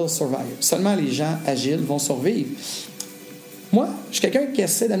agile will survive ». Seulement les gens agiles vont survivre. Moi, je suis quelqu'un qui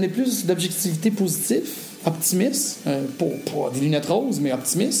essaie d'amener plus d'objectivité positive, optimiste, pas des lunettes roses, mais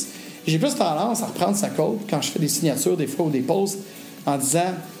optimiste. J'ai plus tendance à reprendre sa côte quand je fais des signatures, des fois, ou des posts, en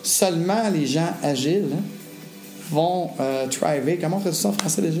disant « Seulement les gens agiles vont thriver ». Comment on fait ça en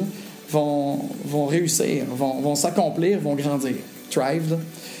français déjà? Vont réussir, vont s'accomplir, vont grandir. Thrive, là.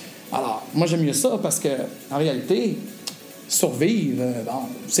 Alors, moi, j'aime mieux ça parce que, en réalité, survivre,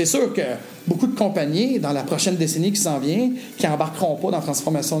 c'est sûr que beaucoup de compagnies, dans la prochaine décennie qui s'en vient, qui n'embarqueront pas dans la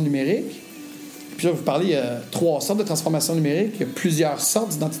transformation numérique. Puis là, vous parlez, il y a 3 sortes de transformation numérique, il y a plusieurs sortes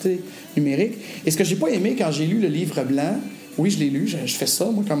d'identité numérique. Et ce que j'ai pas aimé quand j'ai lu le livre blanc, oui, je l'ai lu, je fais ça,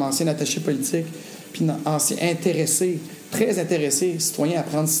 moi, comme ancien attaché politique, puis ancien intéressé, très intéressé, citoyen à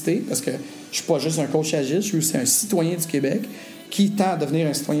prendre cité, parce que je suis pas juste un coach agile, je suis aussi un citoyen du Québec qui tend à devenir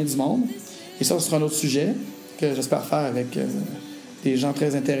un citoyen du monde. Et ça, ce sera un autre sujet que j'espère faire avec des gens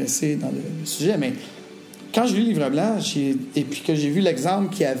très intéressés dans le sujet. Mais quand j'ai lu le livre blanc, et puis que j'ai vu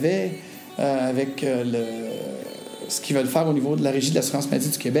l'exemple qu'il y avait avec ce qu'ils veulent faire au niveau de la Régie de l'assurance maladie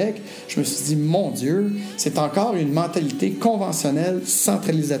du Québec, je me suis dit, mon Dieu, c'est encore une mentalité conventionnelle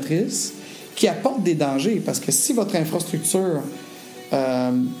centralisatrice qui apporte des dangers. Parce que si votre infrastructure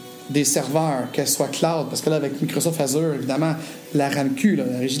des serveurs, qu'elle soit cloud, parce que là, avec Microsoft Azure, évidemment, la RAMQ,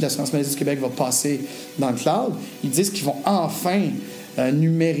 la Régie de l'assurance maladie du Québec, va passer dans le cloud. Ils disent qu'ils vont enfin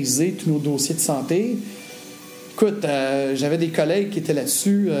numériser tous nos dossiers de santé. Écoute, j'avais des collègues qui étaient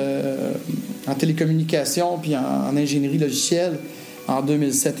là-dessus en télécommunication puis en ingénierie logicielle en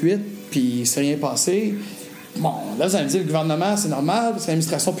 2007-2008, puis il ne s'est rien passé. Bon, là, vous allez me dire, le gouvernement, c'est normal, c'est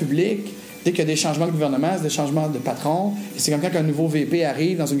l'administration publique. Dès qu'il y a des changements de gouvernement, c'est des changements de patron. Et c'est comme quand un nouveau VP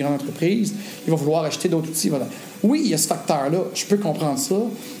arrive dans une grande entreprise, il va vouloir acheter d'autres outils. Voilà. Oui, il y a ce facteur-là, je peux comprendre ça,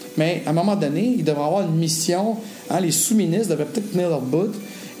 mais à un moment donné, il devrait avoir une mission. Les sous-ministres devraient peut-être tenir leur bout.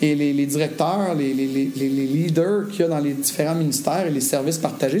 Et les directeurs, les leaders qu'il y a dans les différents ministères et les services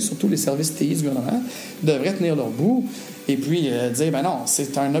partagés, surtout les services TI du gouvernement, devraient tenir leur bout et puis dire, non,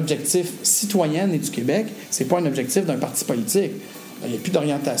 c'est un objectif citoyen et du Québec, c'est pas un objectif d'un parti politique. Il n'y a plus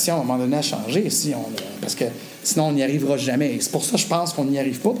d'orientation à un moment donné à changer parce que sinon on n'y arrivera jamais. Et c'est pour ça que je pense qu'on n'y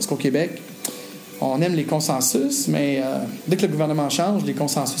arrive pas, parce qu'au Québec, on aime les consensus, mais dès que le gouvernement change, les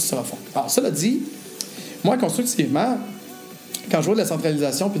consensus se refont. Alors, cela dit, moi, constructivement, quand je vois de la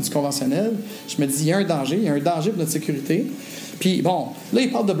centralisation puis du conventionnel, je me dis, il y a un danger pour notre sécurité. Puis bon, là, il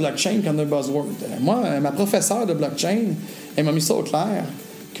parle de blockchain comme un buzzword. Moi, ma professeure de blockchain, elle m'a mis ça au clair,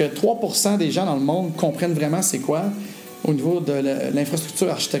 que 3% des gens dans le monde comprennent vraiment c'est quoi au niveau de l'infrastructure,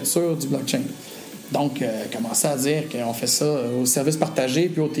 architecture du blockchain. Donc, commencer à dire qu'on fait ça au service partagé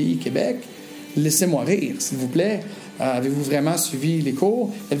puis au TI Québec, laissez-moi rire, s'il vous plaît. Avez-vous vraiment suivi les cours?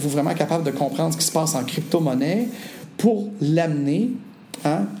 Êtes-vous vraiment capable de comprendre ce qui se passe en crypto-monnaie pour l'amener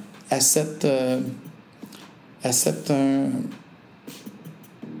à cette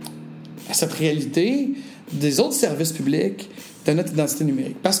réalité des autres services publics de notre identité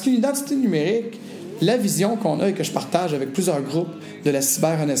numérique? Parce qu'une identité numérique, la vision qu'on a et que je partage avec plusieurs groupes de la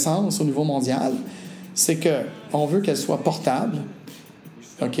cyber-renaissance au niveau mondial, c'est qu'on veut qu'elle soit portable,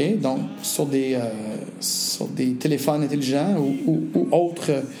 OK? Donc, sur des téléphones intelligents ou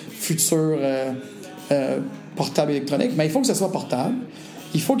autres futurs portables électroniques, mais il faut que ça soit portable.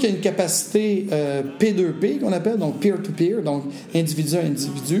 Il faut qu'il y ait une capacité P2P, qu'on appelle, donc peer-to-peer, donc individu à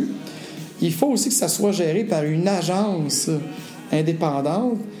individu. Il faut aussi que ça soit géré par une agence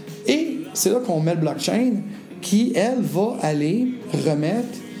indépendante. Et c'est là qu'on met le blockchain qui, elle, va aller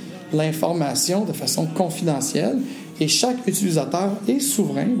remettre l'information de façon confidentielle. Et chaque utilisateur est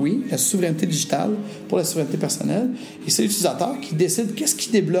souverain, oui, la souveraineté digitale pour la souveraineté personnelle. Et c'est l'utilisateur qui décide qu'est-ce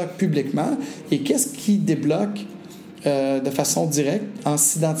qui débloque publiquement et qu'est-ce qui débloque de façon directe en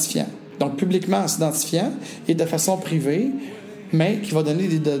s'identifiant. Donc, publiquement en s'identifiant et de façon privée, mais qui va donner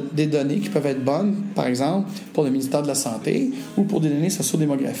des données qui peuvent être bonnes, par exemple, pour le ministère de la Santé ou pour des données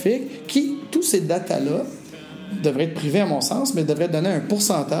sociodémographiques, qui, tous ces datas-là, devraient être privés à mon sens, mais devraient donner un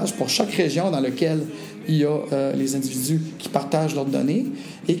pourcentage pour chaque région dans laquelle il y a les individus qui partagent leurs données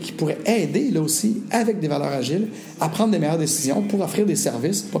et qui pourraient aider, là aussi, avec des valeurs agiles, à prendre des meilleures décisions pour offrir des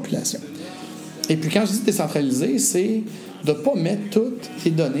services aux populations. Et puis, quand je dis décentralisé, c'est de ne pas mettre toutes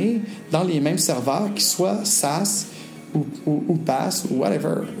les données dans les mêmes serveurs, qui soient SaaS ou PaaS ou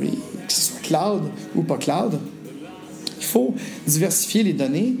whatever, que ce soit cloud ou pas cloud. Il faut diversifier les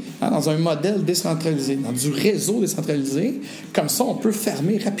données dans un modèle décentralisé, dans du réseau décentralisé. Comme ça, on peut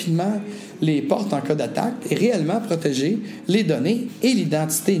fermer rapidement les portes en cas d'attaque et réellement protéger les données et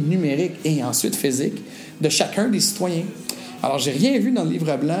l'identité numérique et ensuite physique de chacun des citoyens. Alors, j'ai rien vu dans le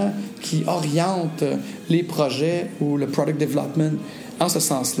livre blanc qui oriente les projets ou le product development en ce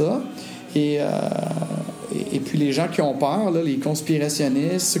sens-là. Et puis les gens qui ont peur, là, les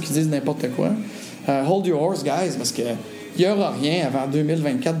conspirationnistes, ceux qui disent n'importe quoi, hold your horse, guys, parce qu'il n'y aura rien avant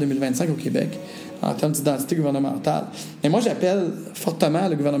 2024-2025 au Québec en termes d'identité gouvernementale. Et moi, j'appelle fortement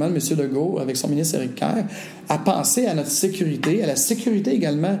le gouvernement de M. Legault, avec son ministre Éric Kerr, à penser à notre sécurité, à la sécurité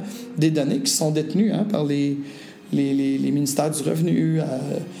également des données qui sont détenues par les ministères du Revenu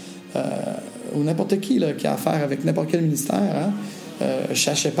ou n'importe qui là, qui a affaire avec n'importe quel ministère,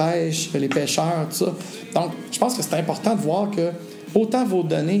 chasse et pêche, les pêcheurs, tout ça. Donc, je pense que c'est important de voir que autant vos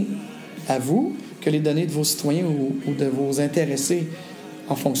données à vous que les données de vos citoyens ou de vos intéressés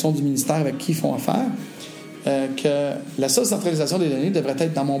en fonction du ministère avec qui ils font affaire, que la seule centralisation des données devrait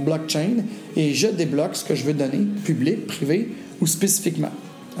être dans mon blockchain et je débloque ce que je veux donner, public, privé ou spécifiquement,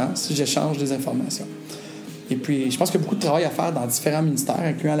 si j'échange des informations. Et puis, je pense qu'il y a beaucoup de travail à faire dans différents ministères,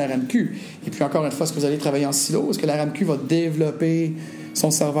 incluant la RAMQ. Et puis, encore une fois, est-ce que vous allez travailler en silo? Est-ce que la RAMQ va développer son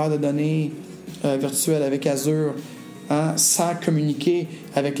serveur de données virtuel avec Azure sans communiquer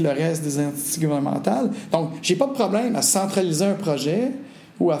avec le reste des entités gouvernementales? Donc, j'ai pas de problème à centraliser un projet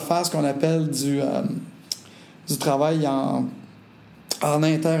ou à faire ce qu'on appelle du travail en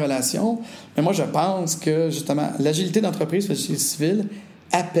interrelation. Mais moi, je pense que, justement, l'agilité d'entreprise, la société civile,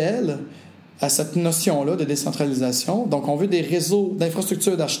 appelle à cette notion-là de décentralisation. Donc, on veut des réseaux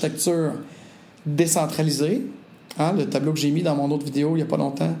d'infrastructures, d'architecture décentralisés. Le tableau que j'ai mis dans mon autre vidéo il n'y a pas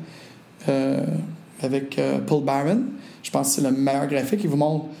longtemps avec Paul Barron, je pense que c'est le meilleur graphique. Il vous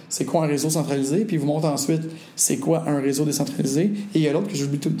montre c'est quoi un réseau centralisé, puis il vous montre ensuite c'est quoi un réseau décentralisé. Et il y a l'autre que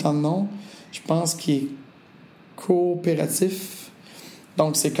j'oublie tout le temps le nom, je pense qui est coopératif.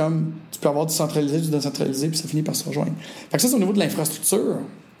 Donc, c'est comme, tu peux avoir du centralisé, du décentralisé, puis ça finit par se rejoindre. Fait que ça, c'est au niveau de l'infrastructure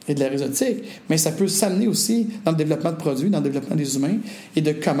et de la réseautique, mais ça peut s'amener aussi dans le développement de produits, dans le développement des humains, et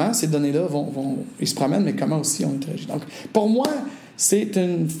de comment ces données-là ils se promènent, mais comment aussi on interagit. Donc, pour moi, c'est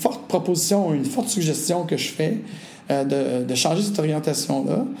une forte proposition, une forte suggestion que je fais de changer cette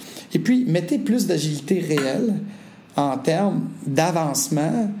orientation-là. Et puis, mettez plus d'agilité réelle en termes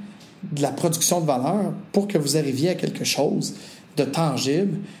d'avancement de la production de valeur pour que vous arriviez à quelque chose de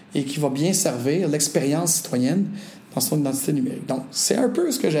tangible et qui va bien servir l'expérience citoyenne dans son identité numérique. Donc, c'est un peu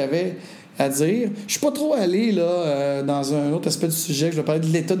ce que j'avais à dire. Je ne suis pas trop allé là, dans un autre aspect du sujet. Je vais parler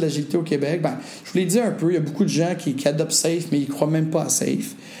de l'état de l'agilité au Québec. Je vous l'ai dit un peu, il y a beaucoup de gens qui adoptent Safe, mais ils ne croient même pas à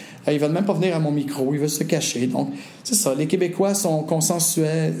Safe. Ils ne veulent même pas venir à mon micro, ils veulent se cacher. Donc, c'est ça, les Québécois sont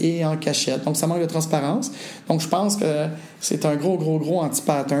consensuels et en cachette. Donc, ça manque de transparence. Donc, je pense que c'est un gros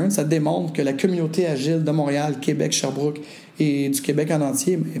anti-pattern. Ça démontre que la communauté agile de Montréal, Québec, Sherbrooke et du Québec en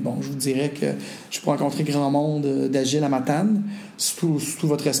entier, mais bon, je vous dirais que je peux rencontrer grand monde d'agile à Matane, sous tout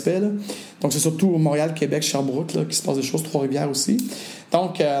votre respect, là. Donc, c'est surtout Montréal, Québec, Sherbrooke, là, qui se passe des choses, Trois-Rivières aussi.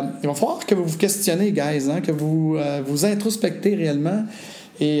 Donc, il va falloir que vous vous questionnez, guys, que vous vous introspectez réellement.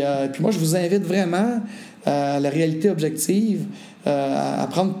 Et puis moi, je vous invite vraiment à la réalité objective, à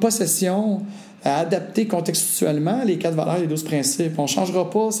prendre possession, à adapter contextuellement les 4 valeurs et les 12 principes. On ne changera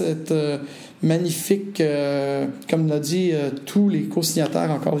pas cette magnifique, comme l'a dit tous les co-signataires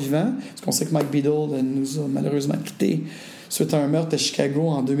encore vivants, parce qu'on sait que Mike Beadle nous a malheureusement quittés suite à un meurtre à Chicago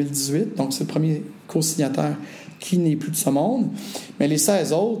en 2018. Donc, c'est le premier co-signataire qui n'est plus de ce monde. Mais les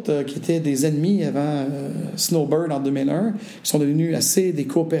 16 autres, qui étaient des ennemis avant Snowbird en 2001, qui sont devenus assez des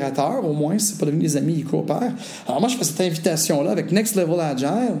coopérateurs, au moins, si ce n'est pas devenu des amis, ils coopèrent. Alors moi, je fais cette invitation-là avec Next Level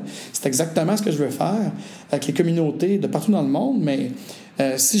Agile. C'est exactement ce que je veux faire avec les communautés de partout dans le monde, mais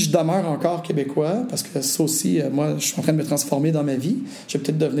si je demeure encore québécois, parce que ça aussi, moi, je suis en train de me transformer dans ma vie, je vais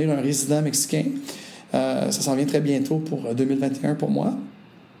peut-être devenir un résident mexicain. Ça s'en vient très bientôt pour 2021 pour moi.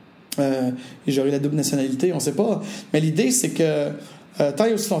 Et j'aurai la double nationalité, on ne sait pas. Mais l'idée, c'est que tant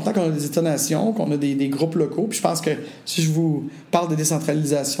et aussi longtemps qu'on a des États-nations, qu'on a des groupes locaux, puis je pense que si je vous parle de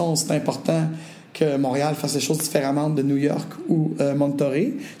décentralisation, c'est important que Montréal fasse les choses différemment de New York ou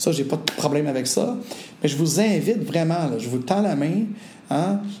Monterrey. Ça, j'ai pas de problème avec ça. Mais je vous invite vraiment, là, je vous tends la main,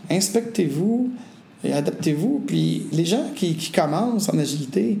 inspectez-vous et adaptez-vous. Puis les gens qui commencent en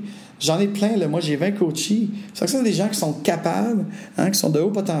agilité, j'en ai plein, là. Moi, j'ai 20 coachés. C'est que c'est des gens qui sont capables, qui sont de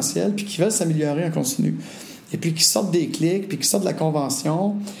haut potentiel, puis qui veulent s'améliorer en continu. Et puis qui sortent des clics, puis qui sortent de la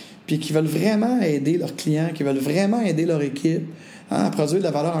convention, puis qui veulent vraiment aider leurs clients, qui veulent vraiment aider leur équipe à produire de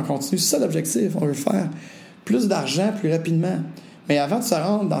la valeur en continu. C'est ça l'objectif. On veut faire plus d'argent plus rapidement. Mais avant de se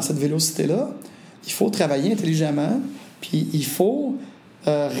rendre dans cette vélocité-là, il faut travailler intelligemment, puis il faut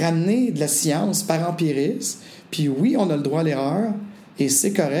ramener de la science par empirisme. Puis oui, on a le droit à l'erreur, et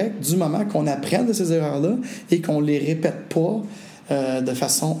c'est correct du moment qu'on apprenne de ces erreurs-là et qu'on ne les répète pas de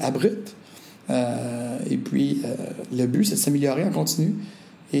façon abrupte. Et puis, le but, c'est de s'améliorer en continu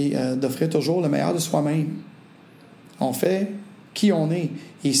et d'offrir toujours le meilleur de soi-même. On fait qui on est.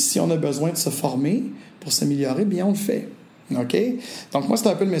 Et si on a besoin de se former pour s'améliorer, bien, on le fait. OK? Donc, moi, c'est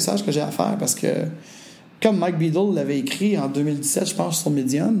un peu le message que j'ai à faire parce que, comme Mike Beadle l'avait écrit en 2017, je pense, sur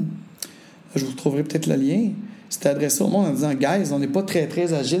Medium, je vous retrouverai peut-être le lien. C'était adressé au monde en disant « Guys, on n'est pas très,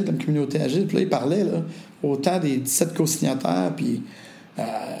 très agile comme communauté agile. » Puis là, il parlait là, autant des 17 co-signataires, puis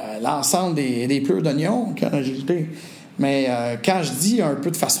l'ensemble des pleurs d'oignons qu'en agilité. Mais quand je dis un peu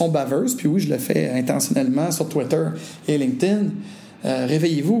de façon baveuse, puis oui, je le fais intentionnellement sur Twitter et LinkedIn,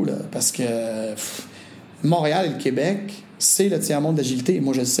 réveillez-vous, là, parce que Montréal et le Québec, c'est le tiers-monde d'agilité.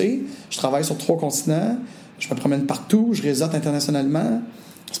 Moi, je le sais. Je travaille sur 3 continents. Je me promène partout. Je réseaute internationalement.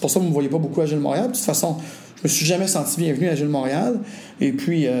 C'est pour ça que vous ne me voyez pas beaucoup à Agile Montréal. De toute façon, je me suis jamais senti bienvenu à Agile Montréal. Et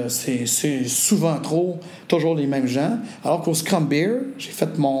puis, c'est souvent toujours les mêmes gens. Alors qu'au Scrum Beer, j'ai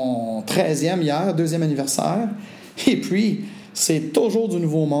fait mon 13e hier, 2e anniversaire. Et puis, c'est toujours du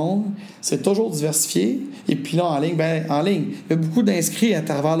nouveau monde. C'est toujours diversifié. Et puis là, en ligne, il y a beaucoup d'inscrits à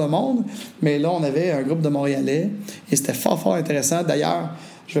travers le monde. Mais là, on avait un groupe de Montréalais. Et c'était fort, fort intéressant. D'ailleurs,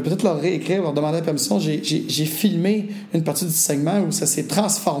 je vais peut-être leur réécrire, leur demander la permission. J'ai filmé une partie du segment où ça s'est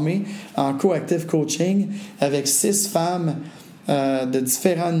transformé en co-active coaching avec 6 femmes de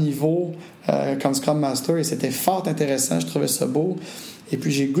différents niveaux comme Scrum Master. Et c'était fort intéressant. Je trouvais ça beau. Et puis,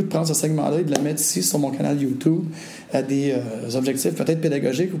 j'ai le goût de prendre ce segment-là et de le mettre ici sur mon canal YouTube à des objectifs peut-être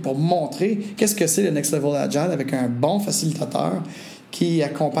pédagogiques ou pour montrer qu'est-ce que c'est le Next Level Agile avec un bon facilitateur qui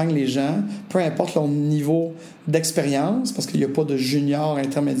accompagne les gens, peu importe leur niveau d'expérience, parce qu'il n'y a pas de junior,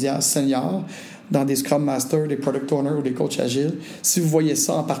 intermédiaire, senior dans des Scrum Masters, des Product Owners ou des coachs agiles. Si vous voyez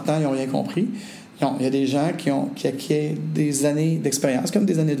ça en partant, ils n'ont rien compris. Non, il y a des gens qui acquièrent des années d'expérience, comme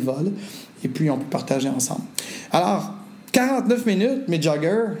des années de vol, et puis on peut partager ensemble. Alors, 49 minutes, mes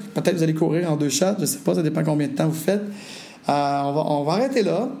joggers, peut-être vous allez courir en 2 shots, je ne sais pas, ça dépend combien de temps vous faites. On va arrêter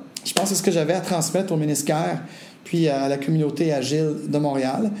là. Je pense que c'est ce que j'avais à transmettre au ministère puis à la communauté agile de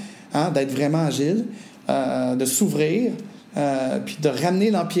Montréal, d'être vraiment agile, de s'ouvrir, puis de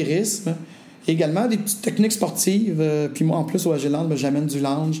ramener l'empirisme. Également, des petites techniques sportives. Puis moi, en plus, au Agiland, j'amène du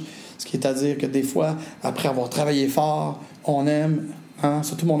lounge, ce qui est à dire que des fois, après avoir travaillé fort, on aime,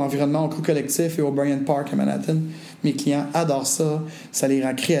 surtout mon environnement au crew collectif et au Bryant Park à Manhattan, Mes clients adorent ça. Ça les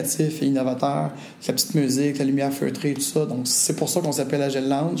rend créatifs et innovateurs. La petite musique, la lumière feutrée, tout ça. Donc, c'est pour ça qu'on s'appelle Agile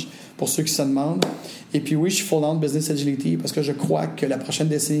Lounge, pour ceux qui se demandent. Et puis oui, je suis full on Business Agility parce que je crois que la prochaine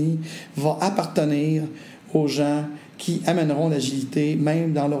décennie va appartenir aux gens qui amèneront l'agilité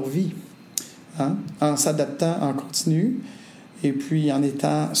même dans leur vie, hein? En s'adaptant en continu et puis en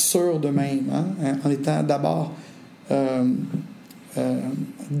étant sûr d'eux-mêmes, hein? En étant d'abord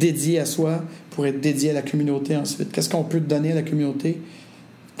dédié à soi pour être dédié à la communauté ensuite. Qu'est-ce qu'on peut donner à la communauté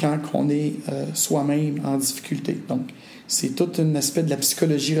quand on est soi-même en difficulté? Donc, c'est tout un aspect de la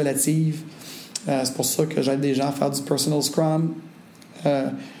psychologie relative. C'est pour ça que j'aide des gens à faire du personal scrum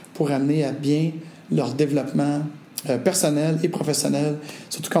pour amener à bien leur développement personnel et professionnel,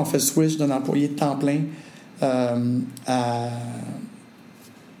 surtout quand on fait le switch d'un employé de temps plein à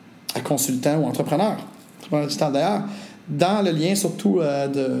consultant ou entrepreneur digital. D'ailleurs, dans le lien surtout là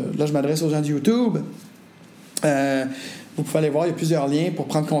je m'adresse aux gens de YouTube, vous pouvez aller voir, il y a plusieurs liens pour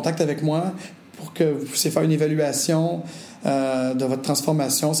prendre contact avec moi pour que vous puissiez faire une évaluation de votre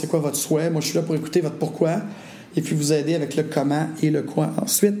transformation. C'est quoi votre souhait? Moi, je suis là pour écouter votre pourquoi et puis vous aider avec le comment et le quoi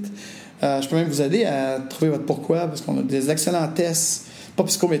ensuite. Je peux même vous aider à trouver votre pourquoi parce qu'on a des excellents tests, pas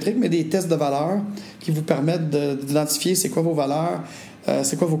psychométriques, mais des tests de valeurs qui vous permettent d'identifier c'est quoi vos valeurs,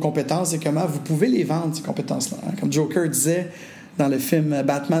 c'est quoi vos compétences et comment vous pouvez les vendre, ces compétences-là. Hein? Comme Joker disait dans le film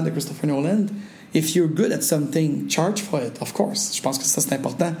Batman de Christopher Nolan, « If you're good at something, charge for it, of course ». Je pense que ça, c'est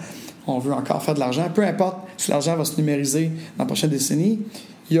important. On veut encore faire de l'argent. Peu importe si l'argent va se numériser dans la prochaine décennie,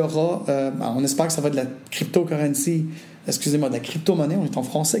 il y aura, on espère que ça va être de la cryptocurrency, excusez-moi, de la crypto-monnaie, on est en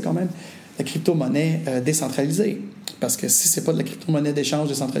français quand même, la crypto-monnaie décentralisée. Parce que si c'est pas de la crypto-monnaie d'échange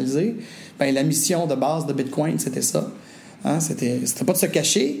décentralisée, ben la mission de base de Bitcoin, c'était ça. Hein? C'était pas de se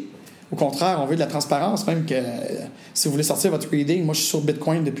cacher. Au contraire, on veut de la transparence, même que si vous voulez sortir votre reading, moi je suis sur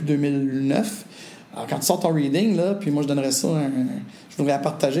Bitcoin depuis 2009. Alors quand tu sors ton reading, là, puis moi je donnerais ça, je voudrais la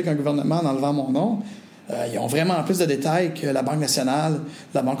partager avec un gouvernement en enlevant mon nom. Ils ont vraiment plus de détails que la Banque nationale,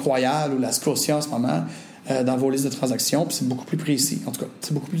 la Banque royale ou la Scotia en ce moment dans vos listes de transactions, puis c'est beaucoup plus précis. En tout cas,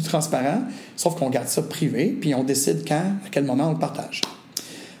 c'est beaucoup plus transparent, sauf qu'on garde ça privé, puis on décide quand, à quel moment on le partage.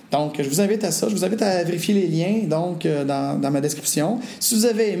 Donc, je vous invite à ça. Je vous invite à vérifier les liens donc dans ma description. Si vous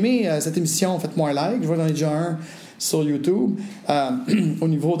avez aimé cette émission, faites-moi un like. Je vois que j'en ai déjà un sur YouTube. Au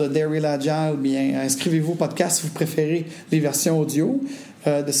niveau de Dare Real Agile, bien, inscrivez-vous au podcast si vous préférez les versions audio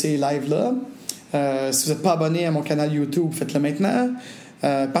de ces lives-là. Si vous n'êtes pas abonné à mon canal YouTube, faites-le maintenant.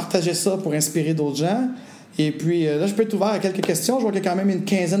 Partagez ça pour inspirer d'autres gens. Et puis, là, je peux être ouvert à quelques questions. Je vois qu'il y a quand même une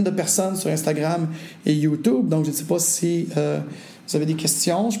quinzaine de personnes sur Instagram et YouTube. Donc, je ne sais pas si vous avez des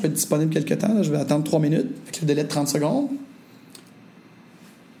questions. Je peux être disponible quelques temps. Là, je vais attendre 3 minutes avec le délai de 30 secondes.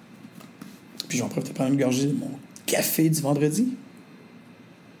 Puis, j'en profite pour prendre une gorgée de mon café du vendredi.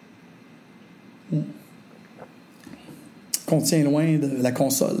 Contient loin de la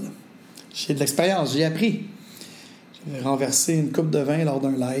console. J'ai de l'expérience, j'ai appris. J'avais renversé une coupe de vin lors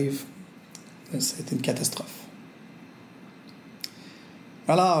d'un live. Ça a été une catastrophe.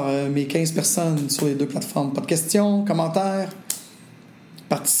 Alors, mes 15 personnes sur les 2 plateformes. Pas de questions, commentaires,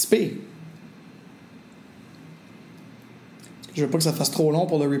 participez. Je veux pas que ça fasse trop long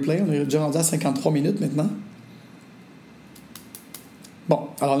pour le replay. On est déjà rendu à 53 minutes maintenant. Bon,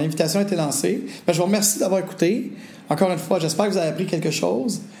 alors l'invitation a été lancée. Je vous remercie d'avoir écouté. Encore une fois, j'espère que vous avez appris quelque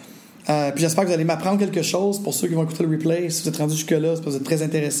chose. Puis j'espère que vous allez m'apprendre quelque chose pour ceux qui vont écouter le replay. Si vous êtes rendu jusque-là, c'est parce que vous êtes très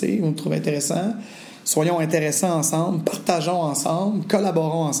intéressés, vous me trouvez intéressant. Soyons intéressants ensemble, partageons ensemble,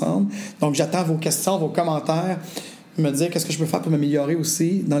 collaborons ensemble. Donc j'attends vos questions, vos commentaires, me dire qu'est-ce que je peux faire pour m'améliorer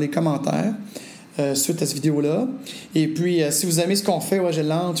aussi dans les commentaires suite à cette vidéo-là. Et puis si vous aimez ce qu'on fait, ouais, si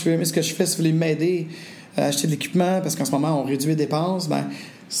vous aimez ce que je fais, si vous voulez m'aider à acheter de l'équipement, parce qu'en ce moment on réduit les dépenses, ben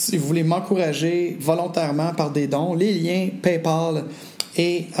si vous voulez m'encourager volontairement par des dons, les liens PayPal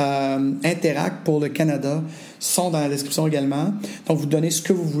et Interact pour le Canada sont dans la description également. Donc, vous donnez ce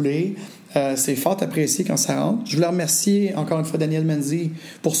que vous voulez. C'est fort apprécié quand ça rentre. Je voulais remercier encore une fois Daniel Menzi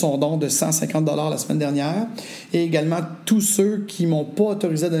pour son don de 150 $ la semaine dernière et également tous ceux qui m'ont pas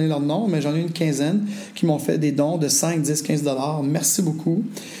autorisé à donner leur nom, mais j'en ai une quinzaine qui m'ont fait des dons de 5, 10, 15 $. Merci beaucoup.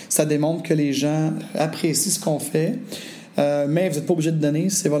 Ça démontre que les gens apprécient ce qu'on fait. Mais vous n'êtes pas obligé de donner,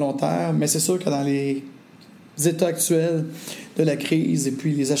 c'est volontaire. Mais c'est sûr que dans les états actuels de la crise et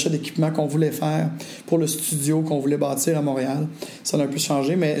puis les achats d'équipements qu'on voulait faire pour le studio qu'on voulait bâtir à Montréal, ça a un peu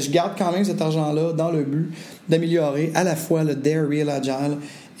changé, mais je garde quand même cet argent-là dans le but d'améliorer à la fois le Dare Real Agile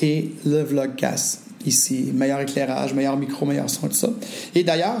et le Vlogcast. Ici, meilleur éclairage, meilleur micro, meilleur son, tout ça. Et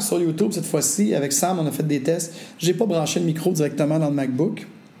d'ailleurs, sur YouTube, cette fois-ci, avec Sam, on a fait des tests. J'ai pas branché le micro directement dans le MacBook.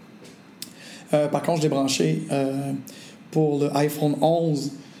 Par contre, je l'ai branché pour le iPhone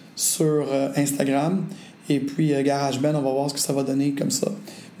 11 sur Instagram. Et puis GarageBand, on va voir ce que ça va donner comme ça.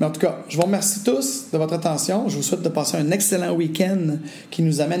 Mais en tout cas, je vous remercie tous de votre attention. Je vous souhaite de passer un excellent week-end qui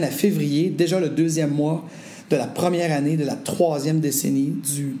nous amène à février, déjà le 2e mois de la première année de la 3e décennie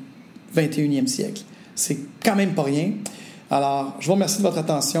du 21e siècle. C'est quand même pas rien. Alors, je vous remercie de votre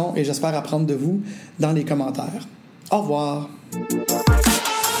attention et j'espère apprendre de vous dans les commentaires. Au revoir.